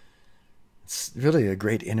 It's really a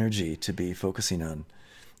great energy to be focusing on.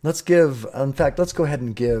 Let's go ahead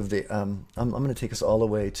and give I'm going to take us all the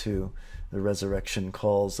way to the resurrection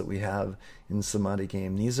calls that we have in Samadhi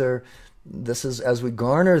Game. This is as we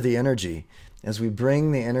garner the energy, as we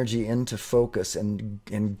bring the energy into focus and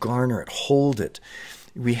garner it, hold it,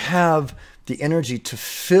 we have the energy to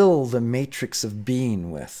fill the matrix of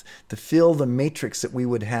being with, to fill the matrix that we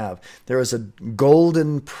would have. There is a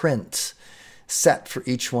golden print set for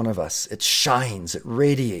each one of us. It shines, it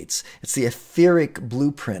radiates. It's the etheric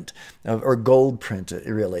blueprint, or gold print,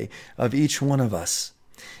 really, of each one of us.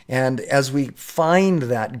 And as we find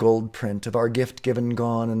that gold print of our gift given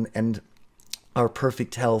gone and our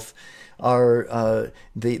perfect health, our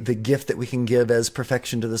the gift that we can give as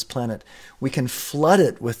perfection to this planet, we can flood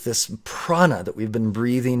it with this prana that we've been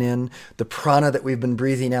breathing in, the prana that we've been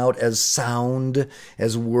breathing out as sound,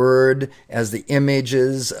 as word, as the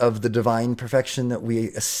images of the divine perfection that we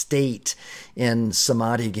estate in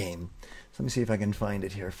Samadhi Game. So let me see if I can find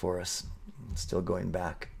it here for us. I'm still going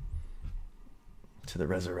back to the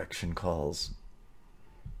resurrection calls.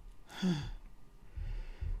 I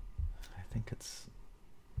think it's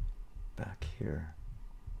back here.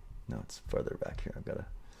 No, it's further back here. I've got to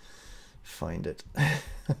find it.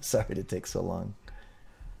 Sorry to take so long.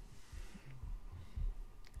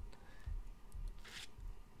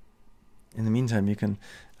 In the meantime, you can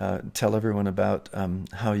tell everyone about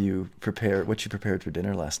what you prepared for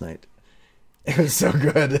dinner last night. It was so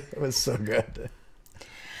good. It was so good.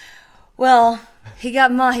 Well, he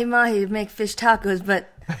got mahi-mahi to make fish tacos,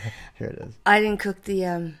 but here it is. I didn't cook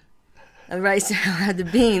the rice or the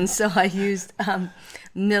beans, so I used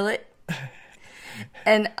millet.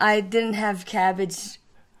 And I didn't have cabbage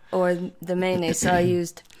or the mayonnaise, so I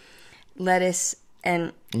used lettuce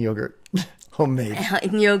and yogurt, homemade.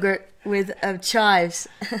 And yogurt with chives.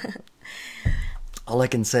 All I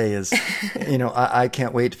can say is, I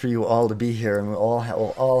can't wait for you all to be here, and we'll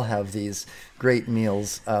all have these great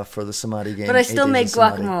meals for the Samadhi Game. But I still make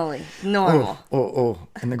guacamole, normal.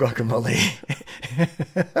 And the guacamole.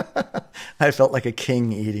 I felt like a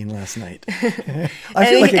king eating last night. He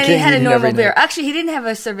had a normal beer. Actually, he didn't have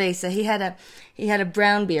a cerveza. He had a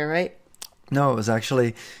brown beer, right? No, it was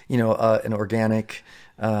actually, an organic,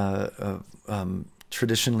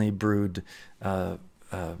 traditionally brewed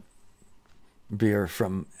beer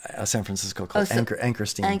from San Francisco called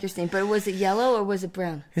Anchorstein. Anchorstein, but was it yellow or was it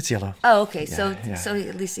brown? It's yellow. Oh, okay. Yeah, so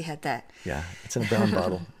at least he had that. Yeah, it's in a brown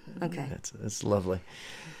bottle. Okay. It's lovely.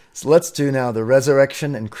 So let's do now the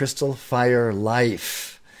resurrection and crystal fire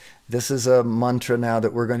life. This is a mantra now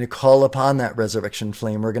that we're going to call upon that resurrection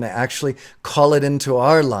flame. We're going to actually call it into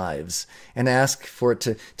our lives and ask for it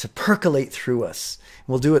to percolate through us.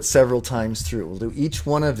 We'll do it several times through. We'll do each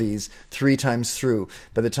one of these 3 times through.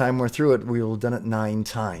 By the time we're through it, we will have done it 9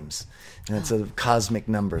 times. And it's a cosmic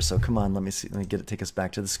number. So come on, let me take us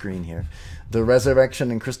back to the screen here. The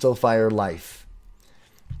resurrection and crystal fire life.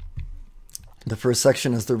 The first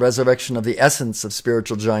section is the resurrection of the essence of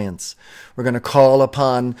spiritual giants. We're going to call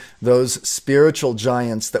upon those spiritual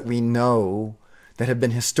giants that we know that have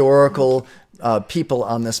been historical people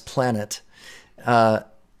on this planet.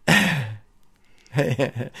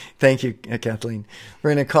 Thank you, Kathleen.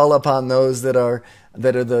 We're going to call upon those that are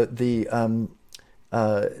the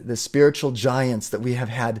the spiritual giants that we have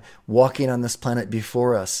had walking on this planet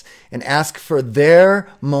before us, and ask for their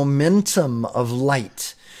momentum of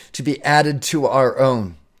light to be added to our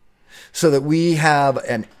own, so that we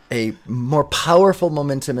have a more powerful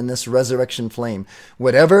momentum in this resurrection flame.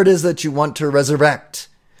 Whatever it is that you want to resurrect,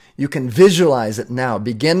 you can visualize it now.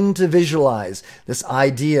 Begin to visualize this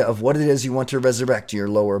idea of what it is you want to resurrect. Your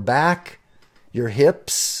lower back, your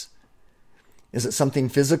hips. Is it something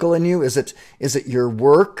physical in you? Is it your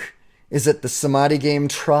work? Is it the Samadhi Game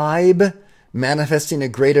tribe manifesting a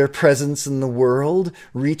greater presence in the world,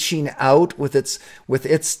 reaching out with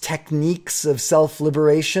its techniques of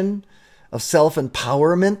self-liberation, of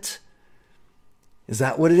self-empowerment? Is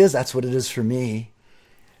that what it is? That's what it is for me.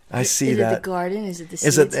 I see that. Is it the garden? Is it the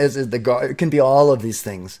seeds? Is it the garden? It can be all of these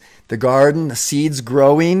things. The garden, the seeds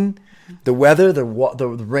growing, the weather, the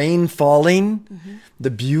rain falling,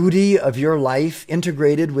 the beauty of your life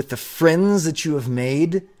integrated with the friends that you have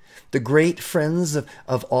made, the great friends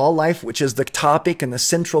of all life, which is the topic and the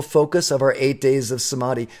central focus of our 8 days of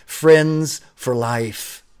Samadhi. Friends for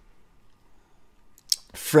life.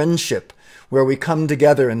 Friendship, where we come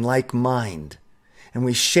together in like mind, and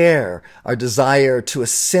we share our desire to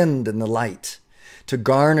ascend in the light, to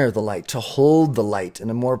garner the light, to hold the light in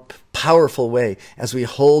a more powerful way. As we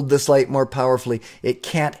hold this light more powerfully, it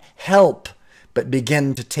can't help but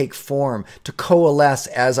begin to take form, to coalesce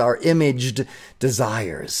as our imaged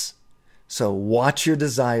desires. So watch your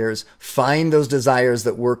desires, find those desires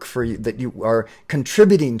that work for you, that you are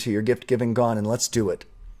contributing to your gift-giving gone, and let's do it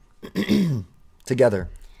together.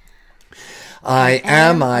 I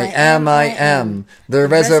am, the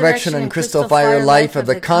resurrection and crystal fire life of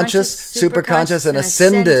the conscious, superconscious, and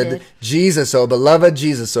ascended Jesus, O beloved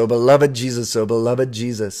Jesus, O beloved Jesus, O beloved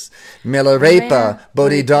Jesus. Milarepa,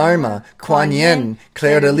 Bodhidharma, Kuan Yin,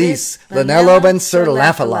 Claire de Lys, Lanello and Sir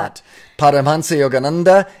Laugh-A-Lot, Paramhansa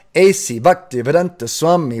Yogananda, A.C. Bhaktivedanta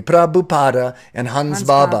Swami Prabhupada, and Hans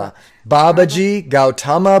Baba, Babaji,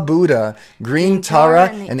 Gautama Buddha, Green Tara,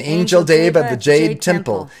 and Angel Deva of the Jade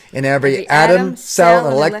Temple, in every atom, cell,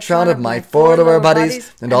 and electron of my 4 lower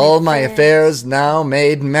bodies, and all my affairs now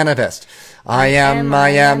made manifest. I am,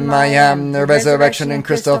 the resurrection and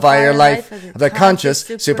crystal fire life of the conscious,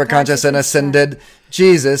 superconscious, and ascended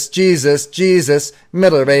Jesus, Jesus, Jesus,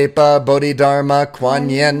 Milarepa, Bodhidharma, Kuan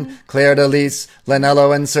Yin, Claire de Lys,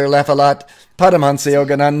 Lanello and Sir Laugh-A-Lot, Paramhansa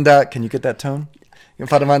Yogananda. Can you get that tone?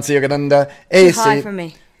 Paramhansa Yogananda, Too high for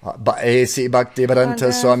me. A.C.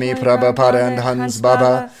 Bhaktivedanta Swami Prabhupada and Hans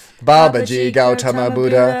Baba, Babaji, Gautama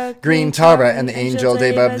Buddha, Green Tara, and the Angel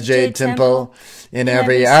Deva of the Jade Temple, in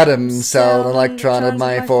every atom, cell, and electron of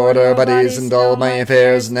my 4 lower bodies, and all my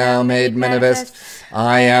affairs now made manifest.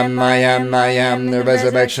 I am, the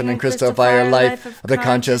resurrection and crystal fire life of the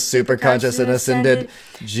conscious, superconscious, and ascended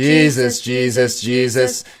Jesus, Jesus,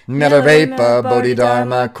 Jesus, Milarepa,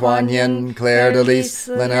 Bodhidharma, Kuan Yin, Claire de Lys,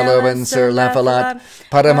 Lanello and Sir Laugh-A-Lot,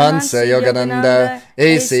 Paramhansa Yogananda,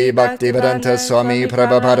 A.C. Bhaktivedanta Swami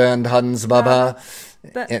Prabhupada and Hans Baba,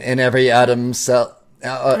 in every atom, cell,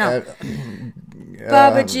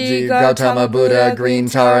 Babaji, Gautama Buddha, Green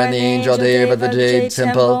Tara, and the Angel Deva of the Jade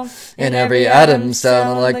Temple, in every atom,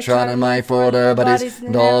 cell, and electron in my 4 lower bodies,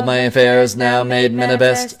 and all my affairs now made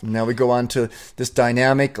manifest. Now we go on to this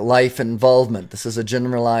dynamic life involvement. This is a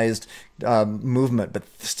generalized movement, but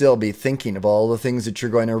still be thinking of all the things that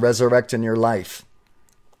you're going to resurrect in your life.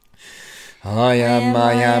 I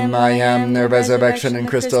am the resurrection and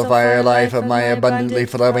crystal fire life of my abundantly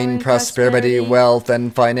flowing prosperity, wealth,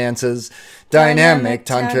 and finances, dynamic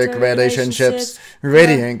tantric relationships,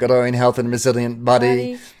 radiant glowing health and resilient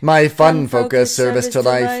body, my fun focused service to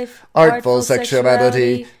life, artful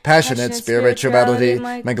sexuality, passionate spirituality,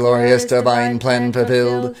 my glorious divine plan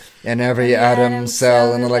fulfilled, in every atom,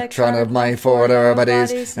 cell, and electron of my 4 lower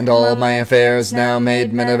bodies, and all my affairs now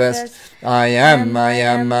made manifest. I am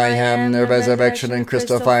the resurrection and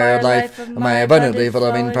crystal fire life of my abundantly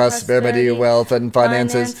flowing prosperity, wealth, and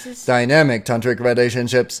finances, dynamic tantric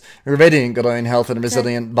relationships, radiant glowing health and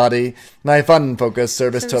resilient body, my fun-focused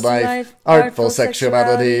service to life, artful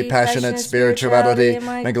sexuality, passionate spirituality,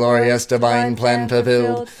 my glorious divine plan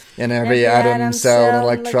fulfilled, in every atom, cell, and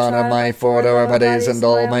electron of my 4 lower bodies, and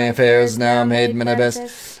all my affairs now made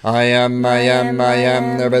manifest. I am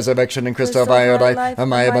the resurrection and crystal fire life of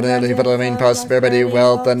my abundantly flowing prosperity,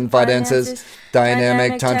 wealth, and finances,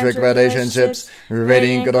 dynamic tantric relationships,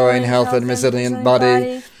 radiant glowing health and resilient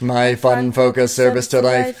body, my fun-focused service to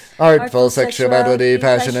life, artful sexuality,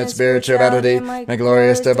 passionate spirituality, my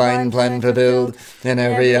glorious divine plan fulfilled, in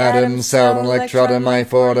every atom, cell, and electron of my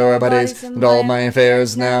 4 lower bodies, and all my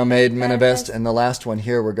affairs now made manifest. And the last one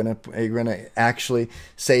here, you're gonna actually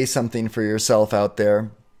say something for yourself out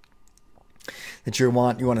there that you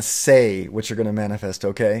want to say what you're going to manifest,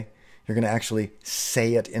 okay? You're going to actually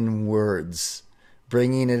say it in words,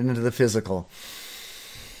 bringing it into the physical.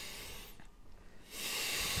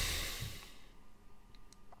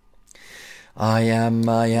 I am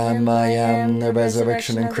the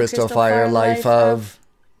resurrection and crystal fire life of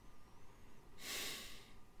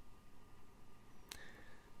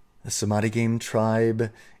the Samadhi Game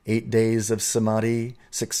Tribe. 8 days of Samadhi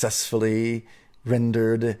successfully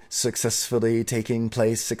rendered, successfully taking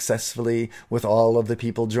place, successfully with all of the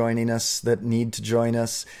people joining us that need to join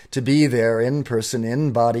us, to be there in person,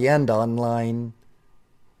 in body, and online.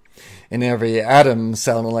 In every atom,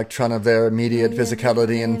 cell, and electron of their immediate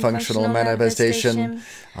physicality and functional manifestation,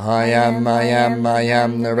 I am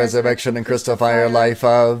the resurrection and crystal fire life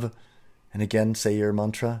of... And again, say your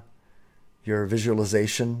mantra, your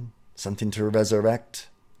visualization, something to resurrect.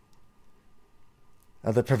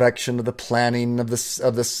 The perfection of the planning of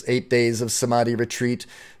this 8 days of Samadhi retreat,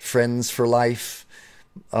 Friends for Life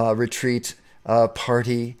retreat,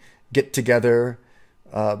 party, get together,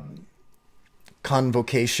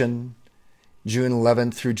 convocation, June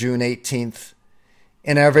 11th through June 18th.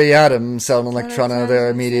 In every atom, cell, and electron of their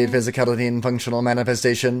immediate physicality and functional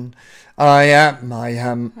manifestation, I am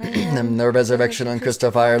the resurrection and crystal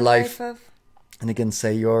fire life. And again,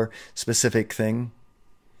 say your specific thing.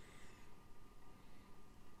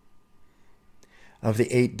 Of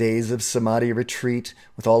the 8 days of Samadhi retreat,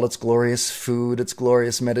 with all its glorious food, its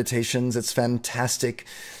glorious meditations, its fantastic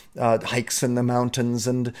hikes in the mountains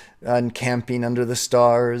and camping under the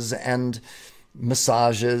stars, and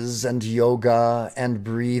massages and yoga and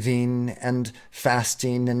breathing and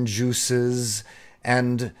fasting and juices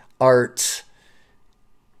and art.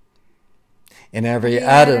 In every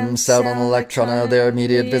atom, cell, and electron of their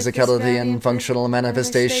immediate physicality and functional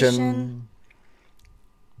manifestation.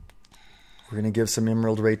 We're going to give some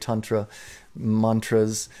Emerald Ray Tantra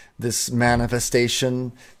mantras. This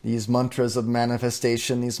manifestation, these mantras of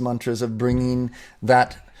manifestation, these mantras of bringing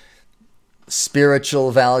that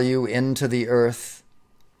spiritual value into the earth.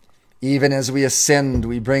 Even as we ascend,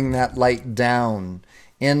 we bring that light down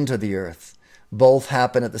into the earth. Both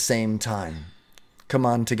happen at the same time. Come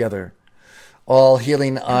on together. All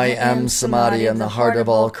healing I am Samadhi in the heart of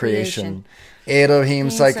all creation. Elohim,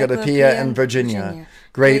 Cyclopea, and Virginia.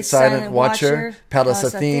 Great Silent Watcher, Pallas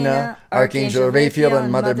Athena, Archangel Raphael,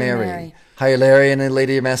 and Mother Mary. Hilarion and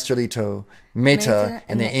Lady Master Leto. Meta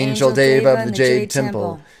and the Angel Deva of the Jade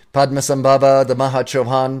Temple. Padmasambhava, the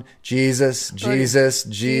Mahachohan, Jesus, Jesus,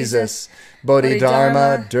 Jesus.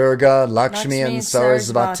 Bodhidharma, Durga, Lakshmi, and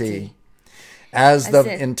Sarasvati. As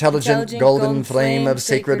the intelligent golden flame of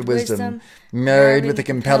sacred wisdom, married with the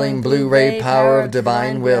compelling blue ray power of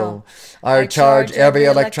divine will, I charge every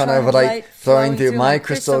electron of light flowing through my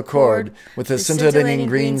crystal cord with the scintillating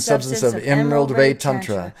green substance of Emerald Ray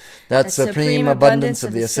Tantra, that supreme abundance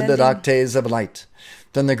of the ascended octaves of light.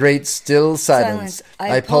 From the great still silence,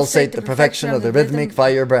 I pulsate the perfection of the rhythmic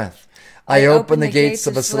fire breath. I open the gates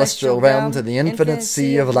of a celestial realm to the infinite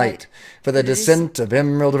sea of light for the descent of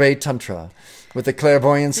Emerald Ray Tantra. With the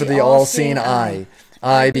clairvoyance of the all-seeing eye,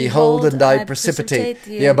 I behold and I precipitate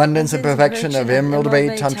the abundance and perfection of Emerald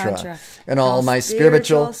Ray Tantra in all my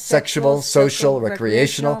spiritual, sexual, social,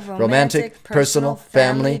 recreational, romantic, personal,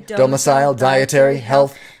 family, domicile, dietary,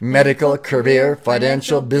 health, medical, career,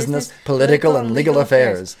 financial, business, political, and legal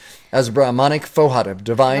affairs. As Brahmanic fohat of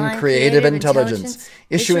divine creative intelligence,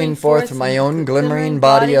 issuing forth from my own glimmering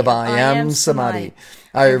body of I am Samadhi,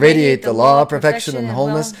 I radiate the law of perfection and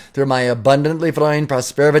wholeness through my abundantly flowing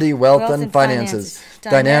prosperity, wealth, and finances,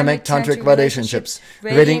 dynamic tantric relationships,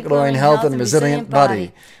 radiant glowing health and resilient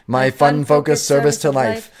body, my fun-focused service to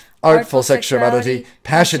life, artful sexuality,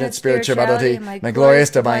 passionate spirituality, my glorious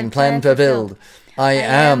divine plan fulfilled. I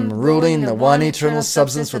am ruling the one eternal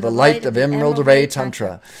substance with the light of Emerald Ray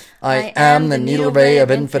Tantra. I am the needle ray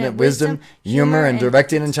of infinite wisdom, humor, and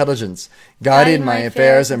directing intelligence, guiding my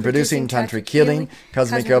affairs and producing tantric healing,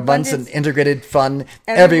 cosmic abundance, and integrated fun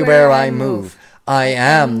everywhere I move. I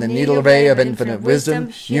am the needle ray of infinite wisdom,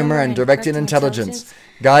 humor, and directing intelligence,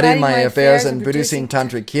 guiding my affairs and producing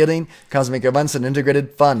tantric healing, cosmic abundance, and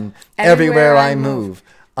integrated fun everywhere I move.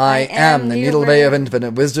 I am the needle ray of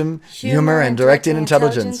infinite wisdom, humor, and directing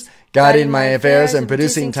intelligence, guiding my affairs and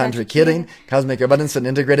producing tantric healing, cosmic abundance, and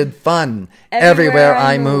integrated fun everywhere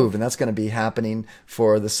I move. And that's going to be happening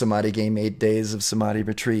for the Samadhi Game 8 days of Samadhi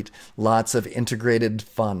retreat. Lots of integrated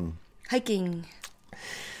fun. Hiking.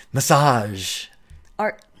 Massage.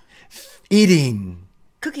 Art. Eating.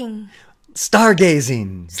 Cooking.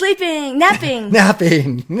 Stargazing. Sleeping, napping,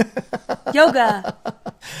 Napping. yoga.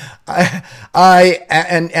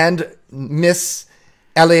 And Miss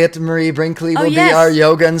Elliot Marie Brinkley will be yes. our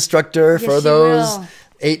yoga instructor Yes, for she those will.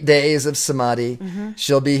 8 days of samadhi.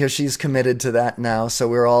 She'll be here. She's committed to that now. So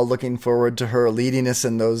we're all looking forward to her leading us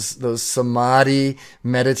in those samadhi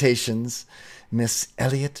meditations. Miss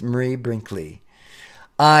Elliot Marie Brinkley.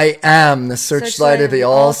 I am the searchlight of the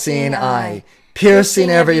all-seeing eye,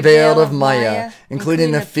 piercing every veil of Maya,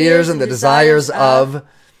 including the fears and the desires of...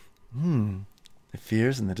 The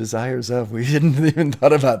fears and the desires of... We hadn't even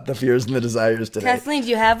thought about the fears and the desires today. Kathleen, do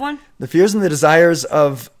you have one? The fears and the desires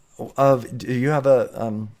of... Do you have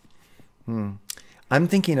a... I'm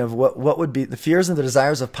thinking of what would be the fears and the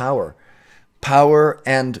desires of power. Power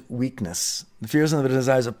and weakness. The fears and the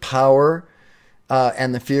desires of power...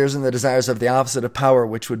 and the fears and the desires of the opposite of power,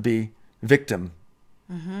 which would be victim.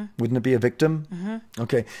 Wouldn't it be a victim?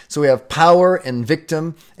 Okay, so we have power and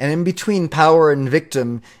victim, and in between power and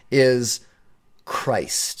victim is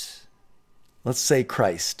Christ. Let's say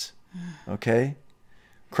Christ, okay?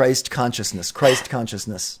 Christ consciousness, Christ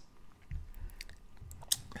consciousness.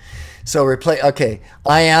 So okay.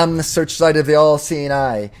 I am the searchlight of the all-seeing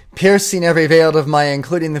eye, piercing every veil of Maya,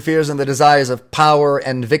 including the fears and the desires of power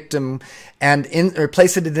and victim, and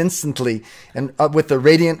replace it instantly, and with the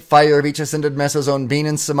radiant fire of each ascended Master's own being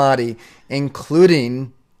in samadhi,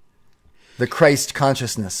 including the Christ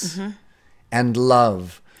consciousness and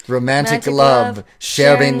love. Romantic love,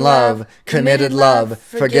 sharing love, committed love,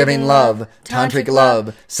 forgiving love, tantric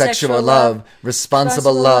love, sexual love,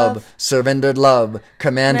 responsible love, surrendered love,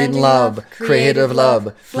 commanding love, creative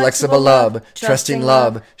love, flexible love, trusting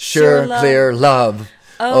love, sure, clear love.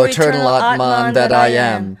 O eternal Atman that I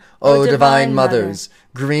am, O divine mothers,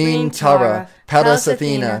 Green Tara, Pallas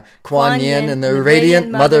Athena, Kuan Yin, and the radiant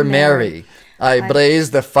Mother Mary, I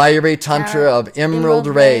blaze the fiery tantra of emerald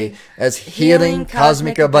ray as healing,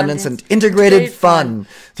 cosmic abundance, and integrated fun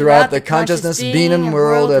throughout the consciousness, being, and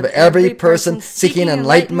world of every person seeking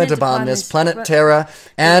enlightenment upon this planet Terra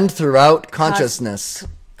and throughout consciousness.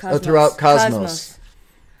 Throughout cosmos.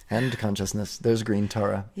 And consciousness. There's Green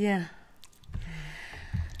Tara. Yeah.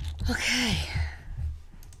 Okay.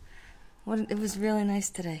 It was really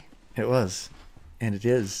nice today. It was. And it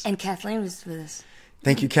is. And Kathleen was with us.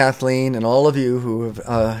 Thank you, Kathleen, and all of you who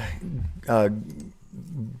have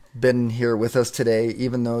been here with us today,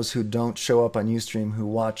 even those who don't show up on Ustream, who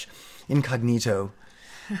watch incognito,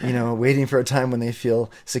 waiting for a time when they feel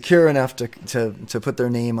secure enough to put their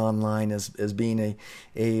name online as being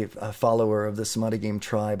a follower of the Samadhi Game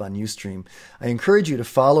Tribe on Ustream. I encourage you to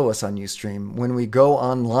follow us on Ustream. When we go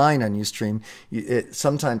online on Ustream,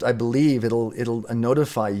 sometimes I believe it'll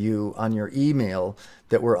notify you on your email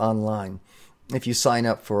that we're online. If you sign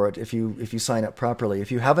up for it, if you sign up properly. If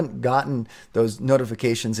you haven't gotten those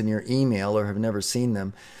notifications in your email or have never seen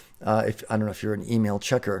them, I don't know if you're an email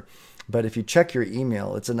checker, but if you check your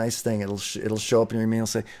email, it's a nice thing. It'll show up in your email,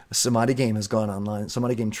 say Samadhi Game has gone online.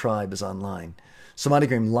 Samadhi Game Tribe is online. Samadhi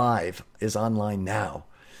Game Live is online now.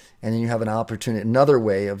 And then you have an opportunity, another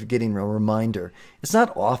way of getting a reminder. It's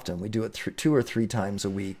not often. We do it 2 or 3 times a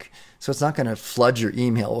week. So it's not going to flood your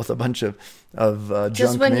email with a bunch of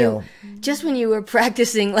junk mail. Just when you were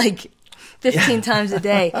practicing like 15 times a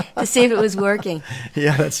day to see if it was working.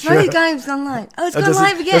 Yeah, that's true. Samadhi Game's gone live. Oh, it's gone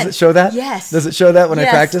live again. Does it show that? Yes. Does it show that when I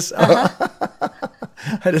practice? Uh-huh.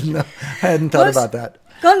 I didn't know. I hadn't thought about that.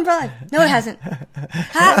 Gone live. No, it hasn't.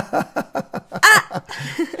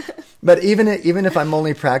 But even if I'm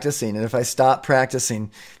only practicing, and if I stop practicing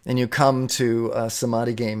and you come to a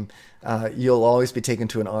Samadhi Game, you'll always be taken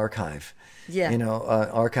to an archive. Yeah.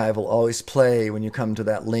 Archive will always play when you come to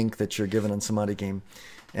that link that you're given on Samadhi Game.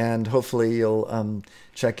 And hopefully you'll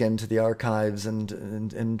check into the archives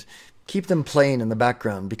and keep them playing in the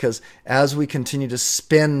background, because as we continue to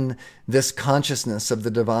spin this consciousness of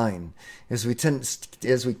the divine, as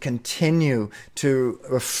we continue to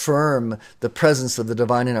affirm the presence of the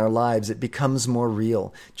divine in our lives, it becomes more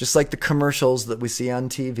real. Just like the commercials that we see on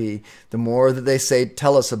TV, the more that they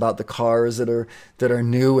tell us about the cars that are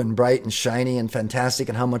new and bright and shiny and fantastic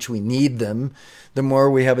and how much we need them, the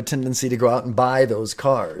more we have a tendency to go out and buy those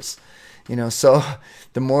cars. So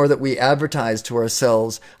the more that we advertise to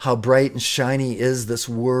ourselves how bright and shiny is this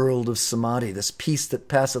world of samadhi, this peace that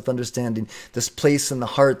passeth understanding, this place in the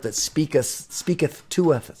heart that speaketh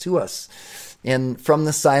to us, and from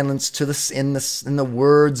the silence to in the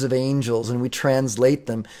words of angels, and we translate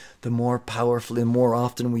them the more powerfully, the more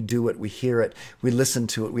often we do it, we hear it, we listen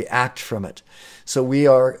to it, we act from it. So we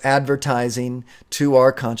are advertising to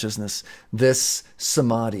our consciousness this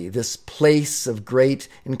samadhi, this place of great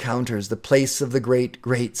encounters, the place of the great,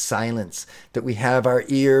 great silence that we have our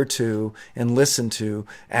ear to and listen to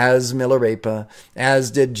as Milarepa,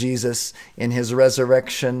 as did Jesus in his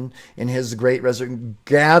resurrection, in his great resurrection,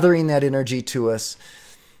 gathering that energy to us.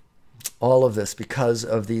 All of this because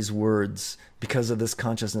of these words, because of this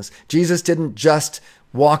consciousness. Jesus didn't just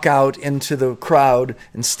walk out into the crowd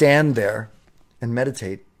and stand there and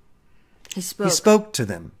meditate. He spoke. He spoke to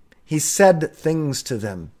them. He said things to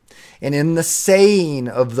them. And in the saying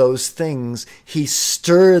of those things, he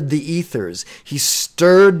stirred the ethers. He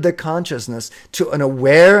stirred the consciousness to an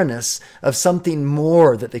awareness of something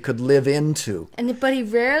more that they could live into. But he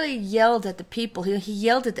rarely yelled at the people. He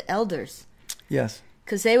yelled at the elders. Yes.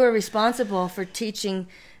 Because they were responsible for teaching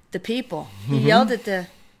the people. He yelled at the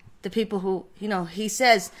people who, he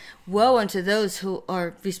says, woe unto those who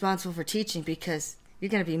are responsible for teaching, because you're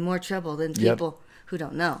going to be more trouble than people who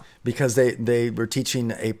don't know. Because they were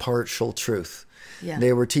teaching a partial truth. Yeah.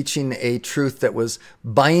 They were teaching a truth that was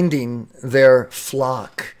binding their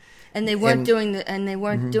flock. And they weren't doing they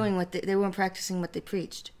weren't practicing what they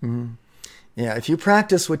preached. Mm-hmm. Yeah, if you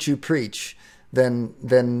practice what you preach,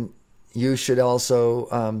 then you should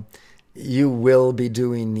also, you will be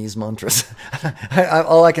doing these mantras.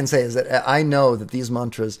 All I can say is that I know that these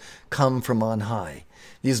mantras come from on high.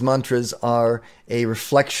 These mantras are a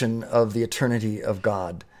reflection of the eternity of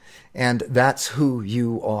God. And that's who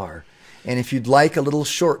you are. And if you'd like a little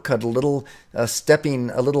shortcut, a little a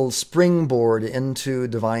little springboard into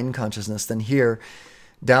divine consciousness, then here,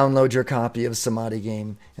 download your copy of Samadhi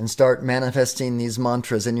Game and start manifesting these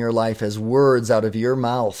mantras in your life as words out of your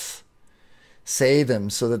mouth. Say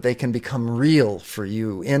them so that they can become real for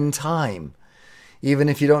you in time. Even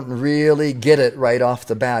if you don't really get it right off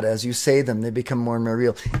the bat, as you say them, they become more and more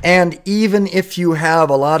real. And even if you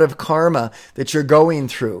have a lot of karma that you're going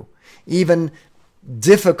through, even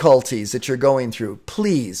difficulties that you're going through,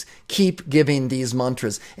 please keep giving these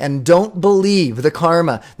mantras. And don't believe the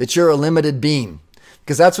karma that you're a limited being,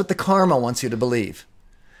 because that's what the karma wants you to believe.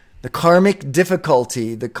 The karmic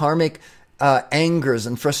difficulty, the karmic angers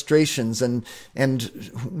and frustrations and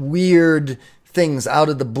weird things out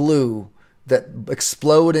of the blue that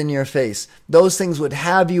explode in your face, those things would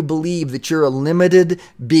have you believe that you're a limited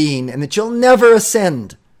being and that you'll never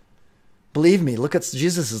ascend. Believe me, look at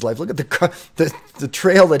Jesus' life. Look at the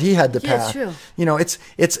trail that he had to pass. True.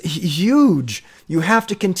 It's huge. You have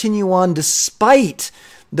to continue on despite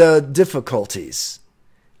the difficulties.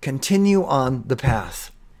 Continue on the path.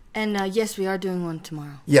 And yes, we are doing one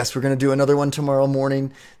tomorrow. Yes, we're going to do another one tomorrow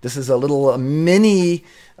morning. This is a little mini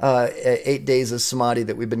 8 days of samadhi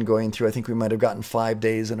that we've been going through. I think we might have gotten 5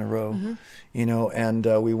 days in a row, and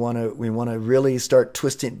we want to really start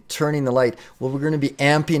turning the light. Well, we're going to be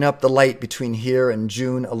amping up the light between here and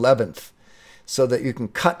June 11th, so that you can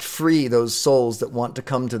cut free those souls that want to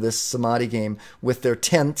come to this Samadhi Game with their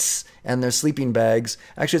tents and their sleeping bags.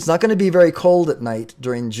 Actually, it's not going to be very cold at night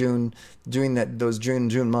during June, those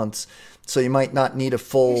June months. So you might not need a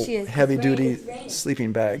full heavy-duty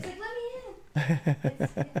sleeping bag. Let me in.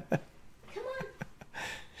 Come on.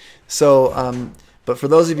 So, but for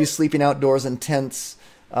those of you sleeping outdoors in tents,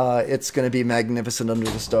 it's going to be magnificent under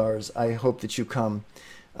the stars. I hope that you come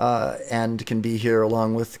and can be here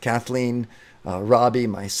along with Kathleen, Robbie,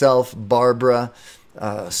 myself, Barbara,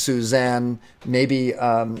 Suzanne, maybe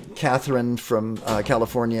Catherine from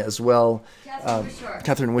California as well.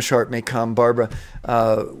 Catherine Wishart may come. Barbara.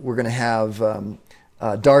 We're going to have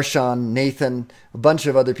Darshan, Nathan, a bunch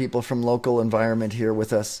of other people from local environment here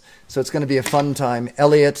with us. So it's going to be a fun time.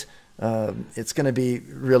 Elliot. It's going to be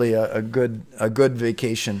really a good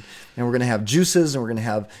vacation, and we're going to have juices, and we're going to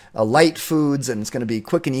have light foods, and it's going to be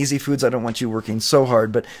quick and easy foods. I don't want you working so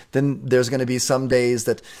hard, but then there's going to be some days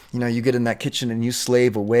that you get in that kitchen and you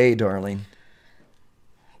slave away, darling.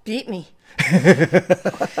 Beat me.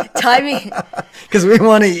 Tie me. Because we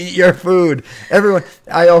want to eat your food. Everyone,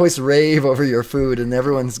 I always rave over your food, and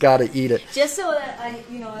everyone's got to eat it. Just so that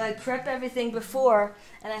I prep everything before,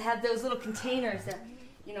 and I have those little containers that.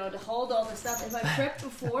 To hold all the stuff. If I prep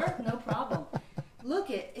before, no problem. Look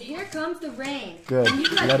here comes the rain. Good.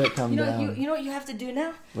 Let it come down. You know what you have to do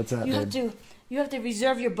now? What's that? You have to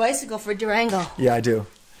reserve your bicycle for Durango. Yeah, I do.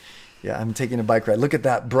 Yeah, I'm taking a bike ride. Look at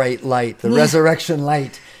that bright light, the resurrection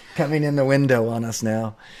light coming in the window on us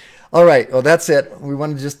now. All right. Well, that's it. We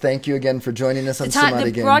want to just thank you again for joining us on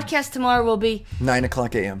Samadhi Game. The broadcast tomorrow will be 9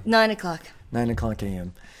 o'clock a.m. 9 o'clock. 9 o'clock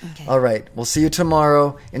a.m. Okay. All right. We'll see you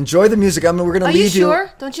tomorrow. Enjoy the music. We're going to leave you. Are you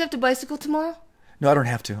sure? Don't you have to bicycle tomorrow? No, I don't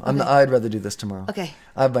have to. I'd rather do this tomorrow. Okay.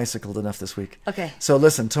 I've bicycled enough this week. Okay. So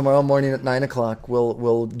listen, tomorrow morning at 9 o'clock,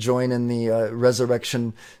 we'll join in the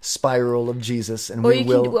resurrection spiral of Jesus, and or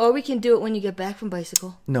we can do it when you get back from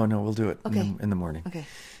bicycle. No, we'll do it in the morning. Okay.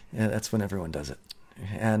 Yeah, that's when everyone does it,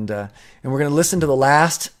 and we're going to listen to the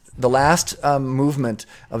last movement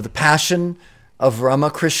of the Passion of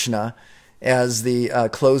Ramakrishna as the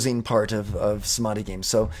closing part of Samadhi Game.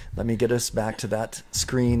 So let me get us back to that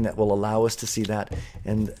screen that will allow us to see that.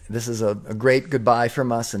 And this is a great goodbye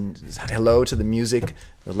from us, and hello to the music,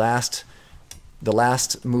 the last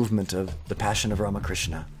movement of the Passion of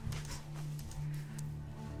Ramakrishna.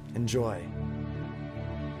 Enjoy.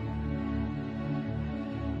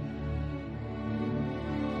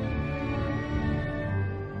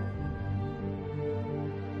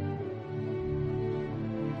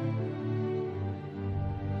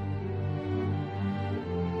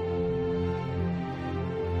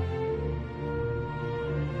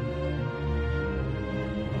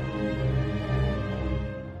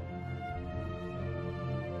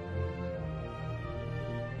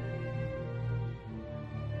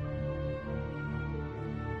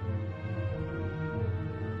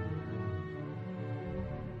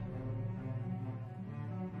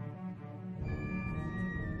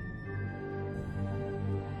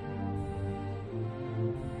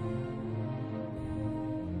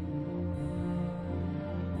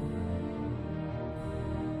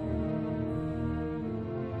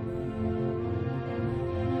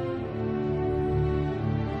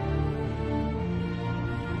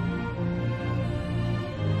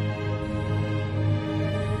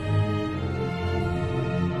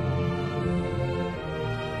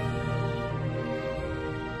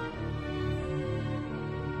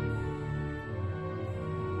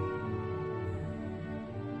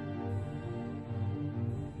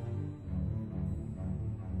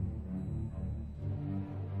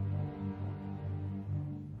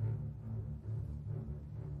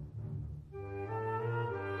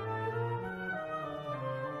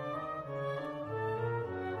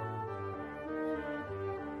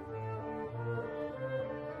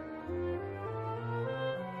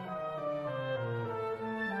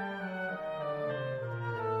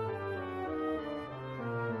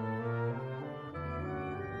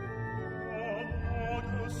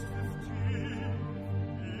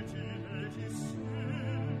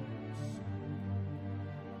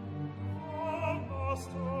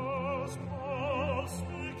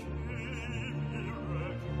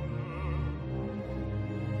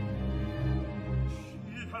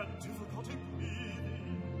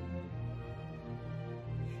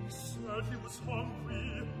 He was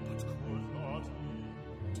hungry, but could not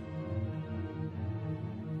eat,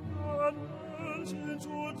 and went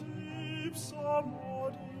into deep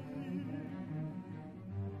samadhi.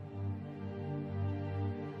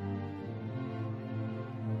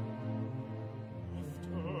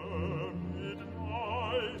 After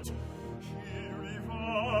midnight, he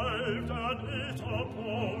revived and ate a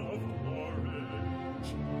bowl of porridge.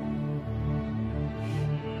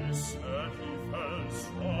 He said he felt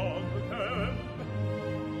strong again.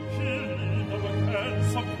 He leaned against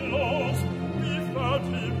some pillows. We fed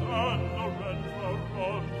him and the red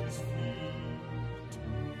around his feet.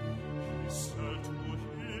 He said to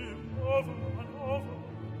him over and over,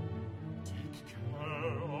 "Take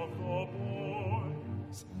care of the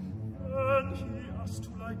boys." Then he asked to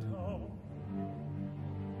lie down.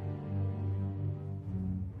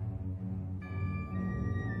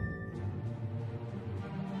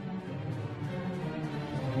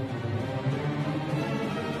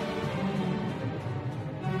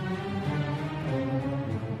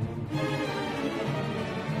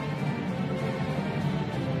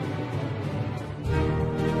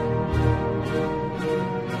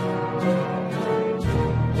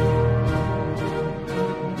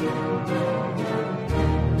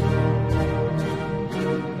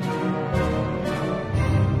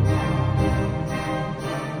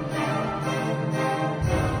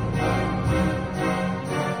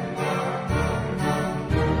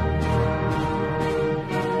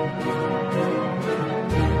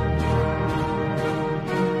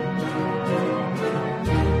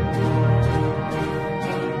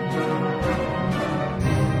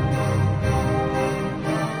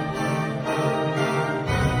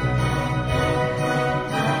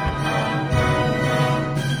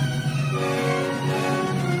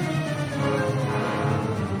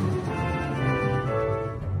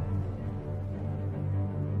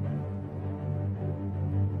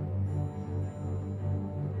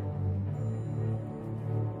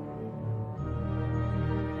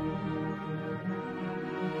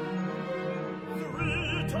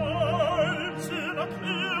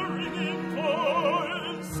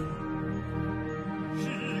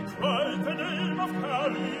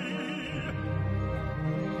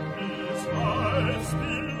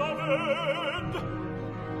 dead.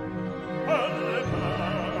 And lay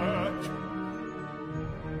back.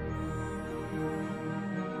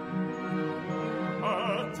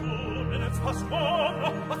 At 2 minutes past 1,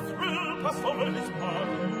 a thrill passed over his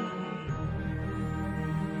body.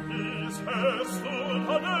 His hair stood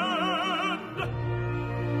on end.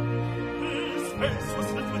 His face was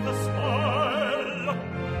lit with a smile.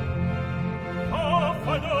 A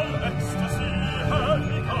final ecstasy had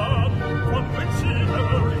begun, from which he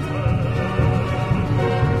never returned.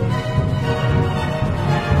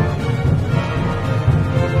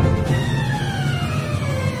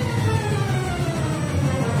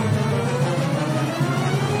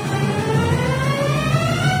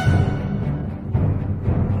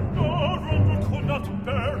 Norundur could not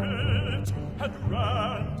bear it, and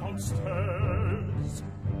ran downstairs.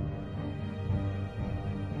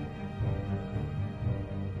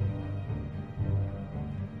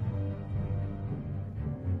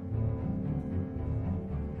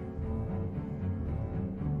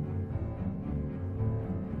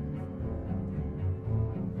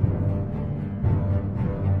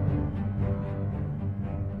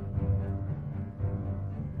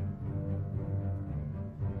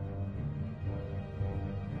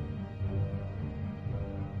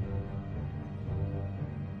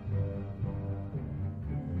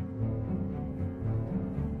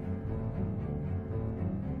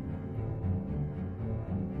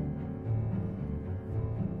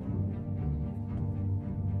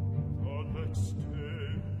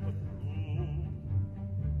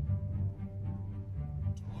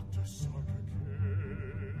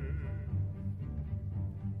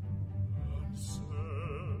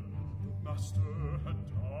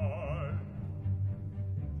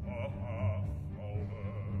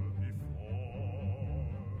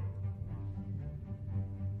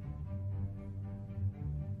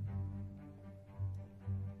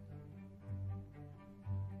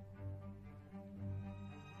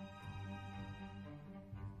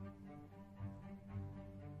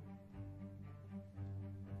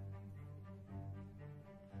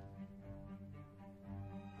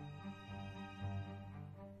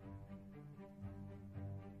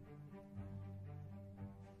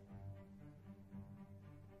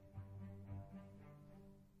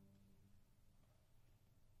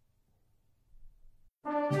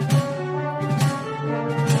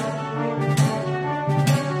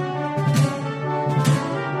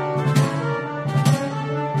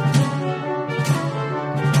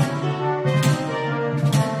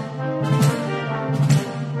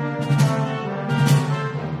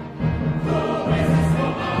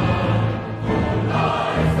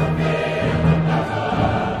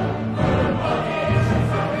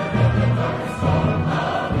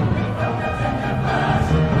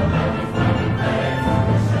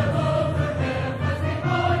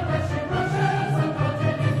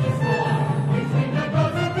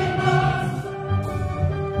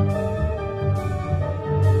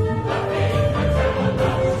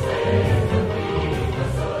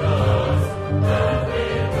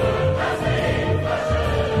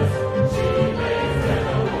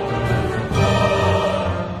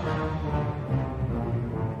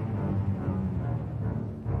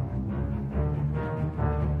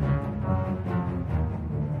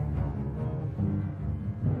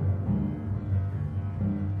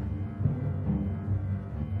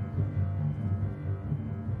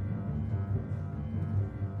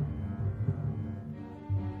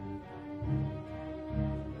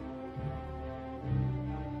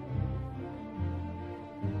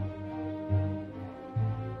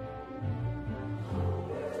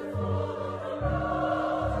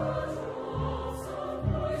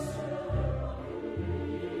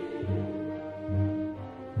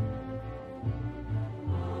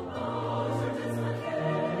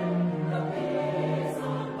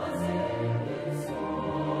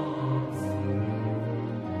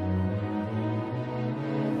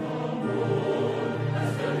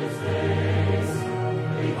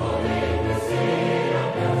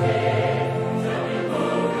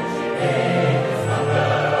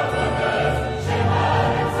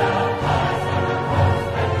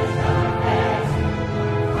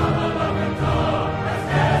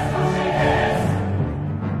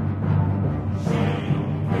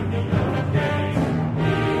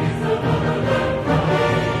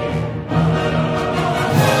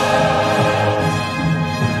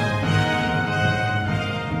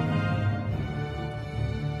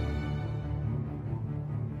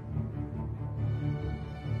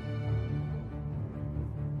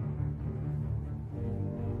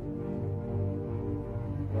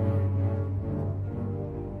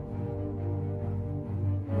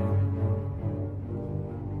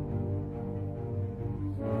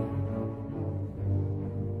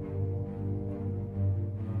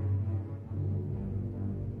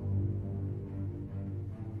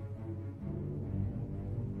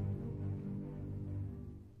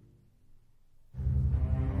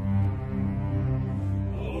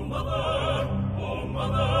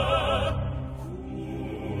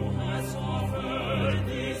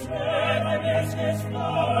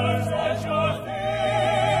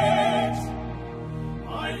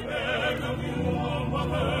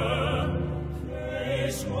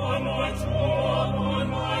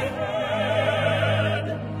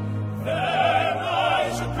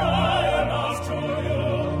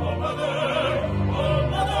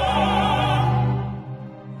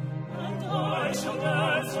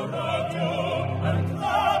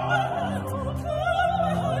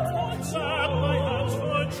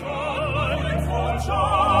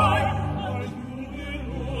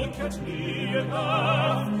 at me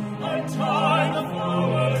enough, and time of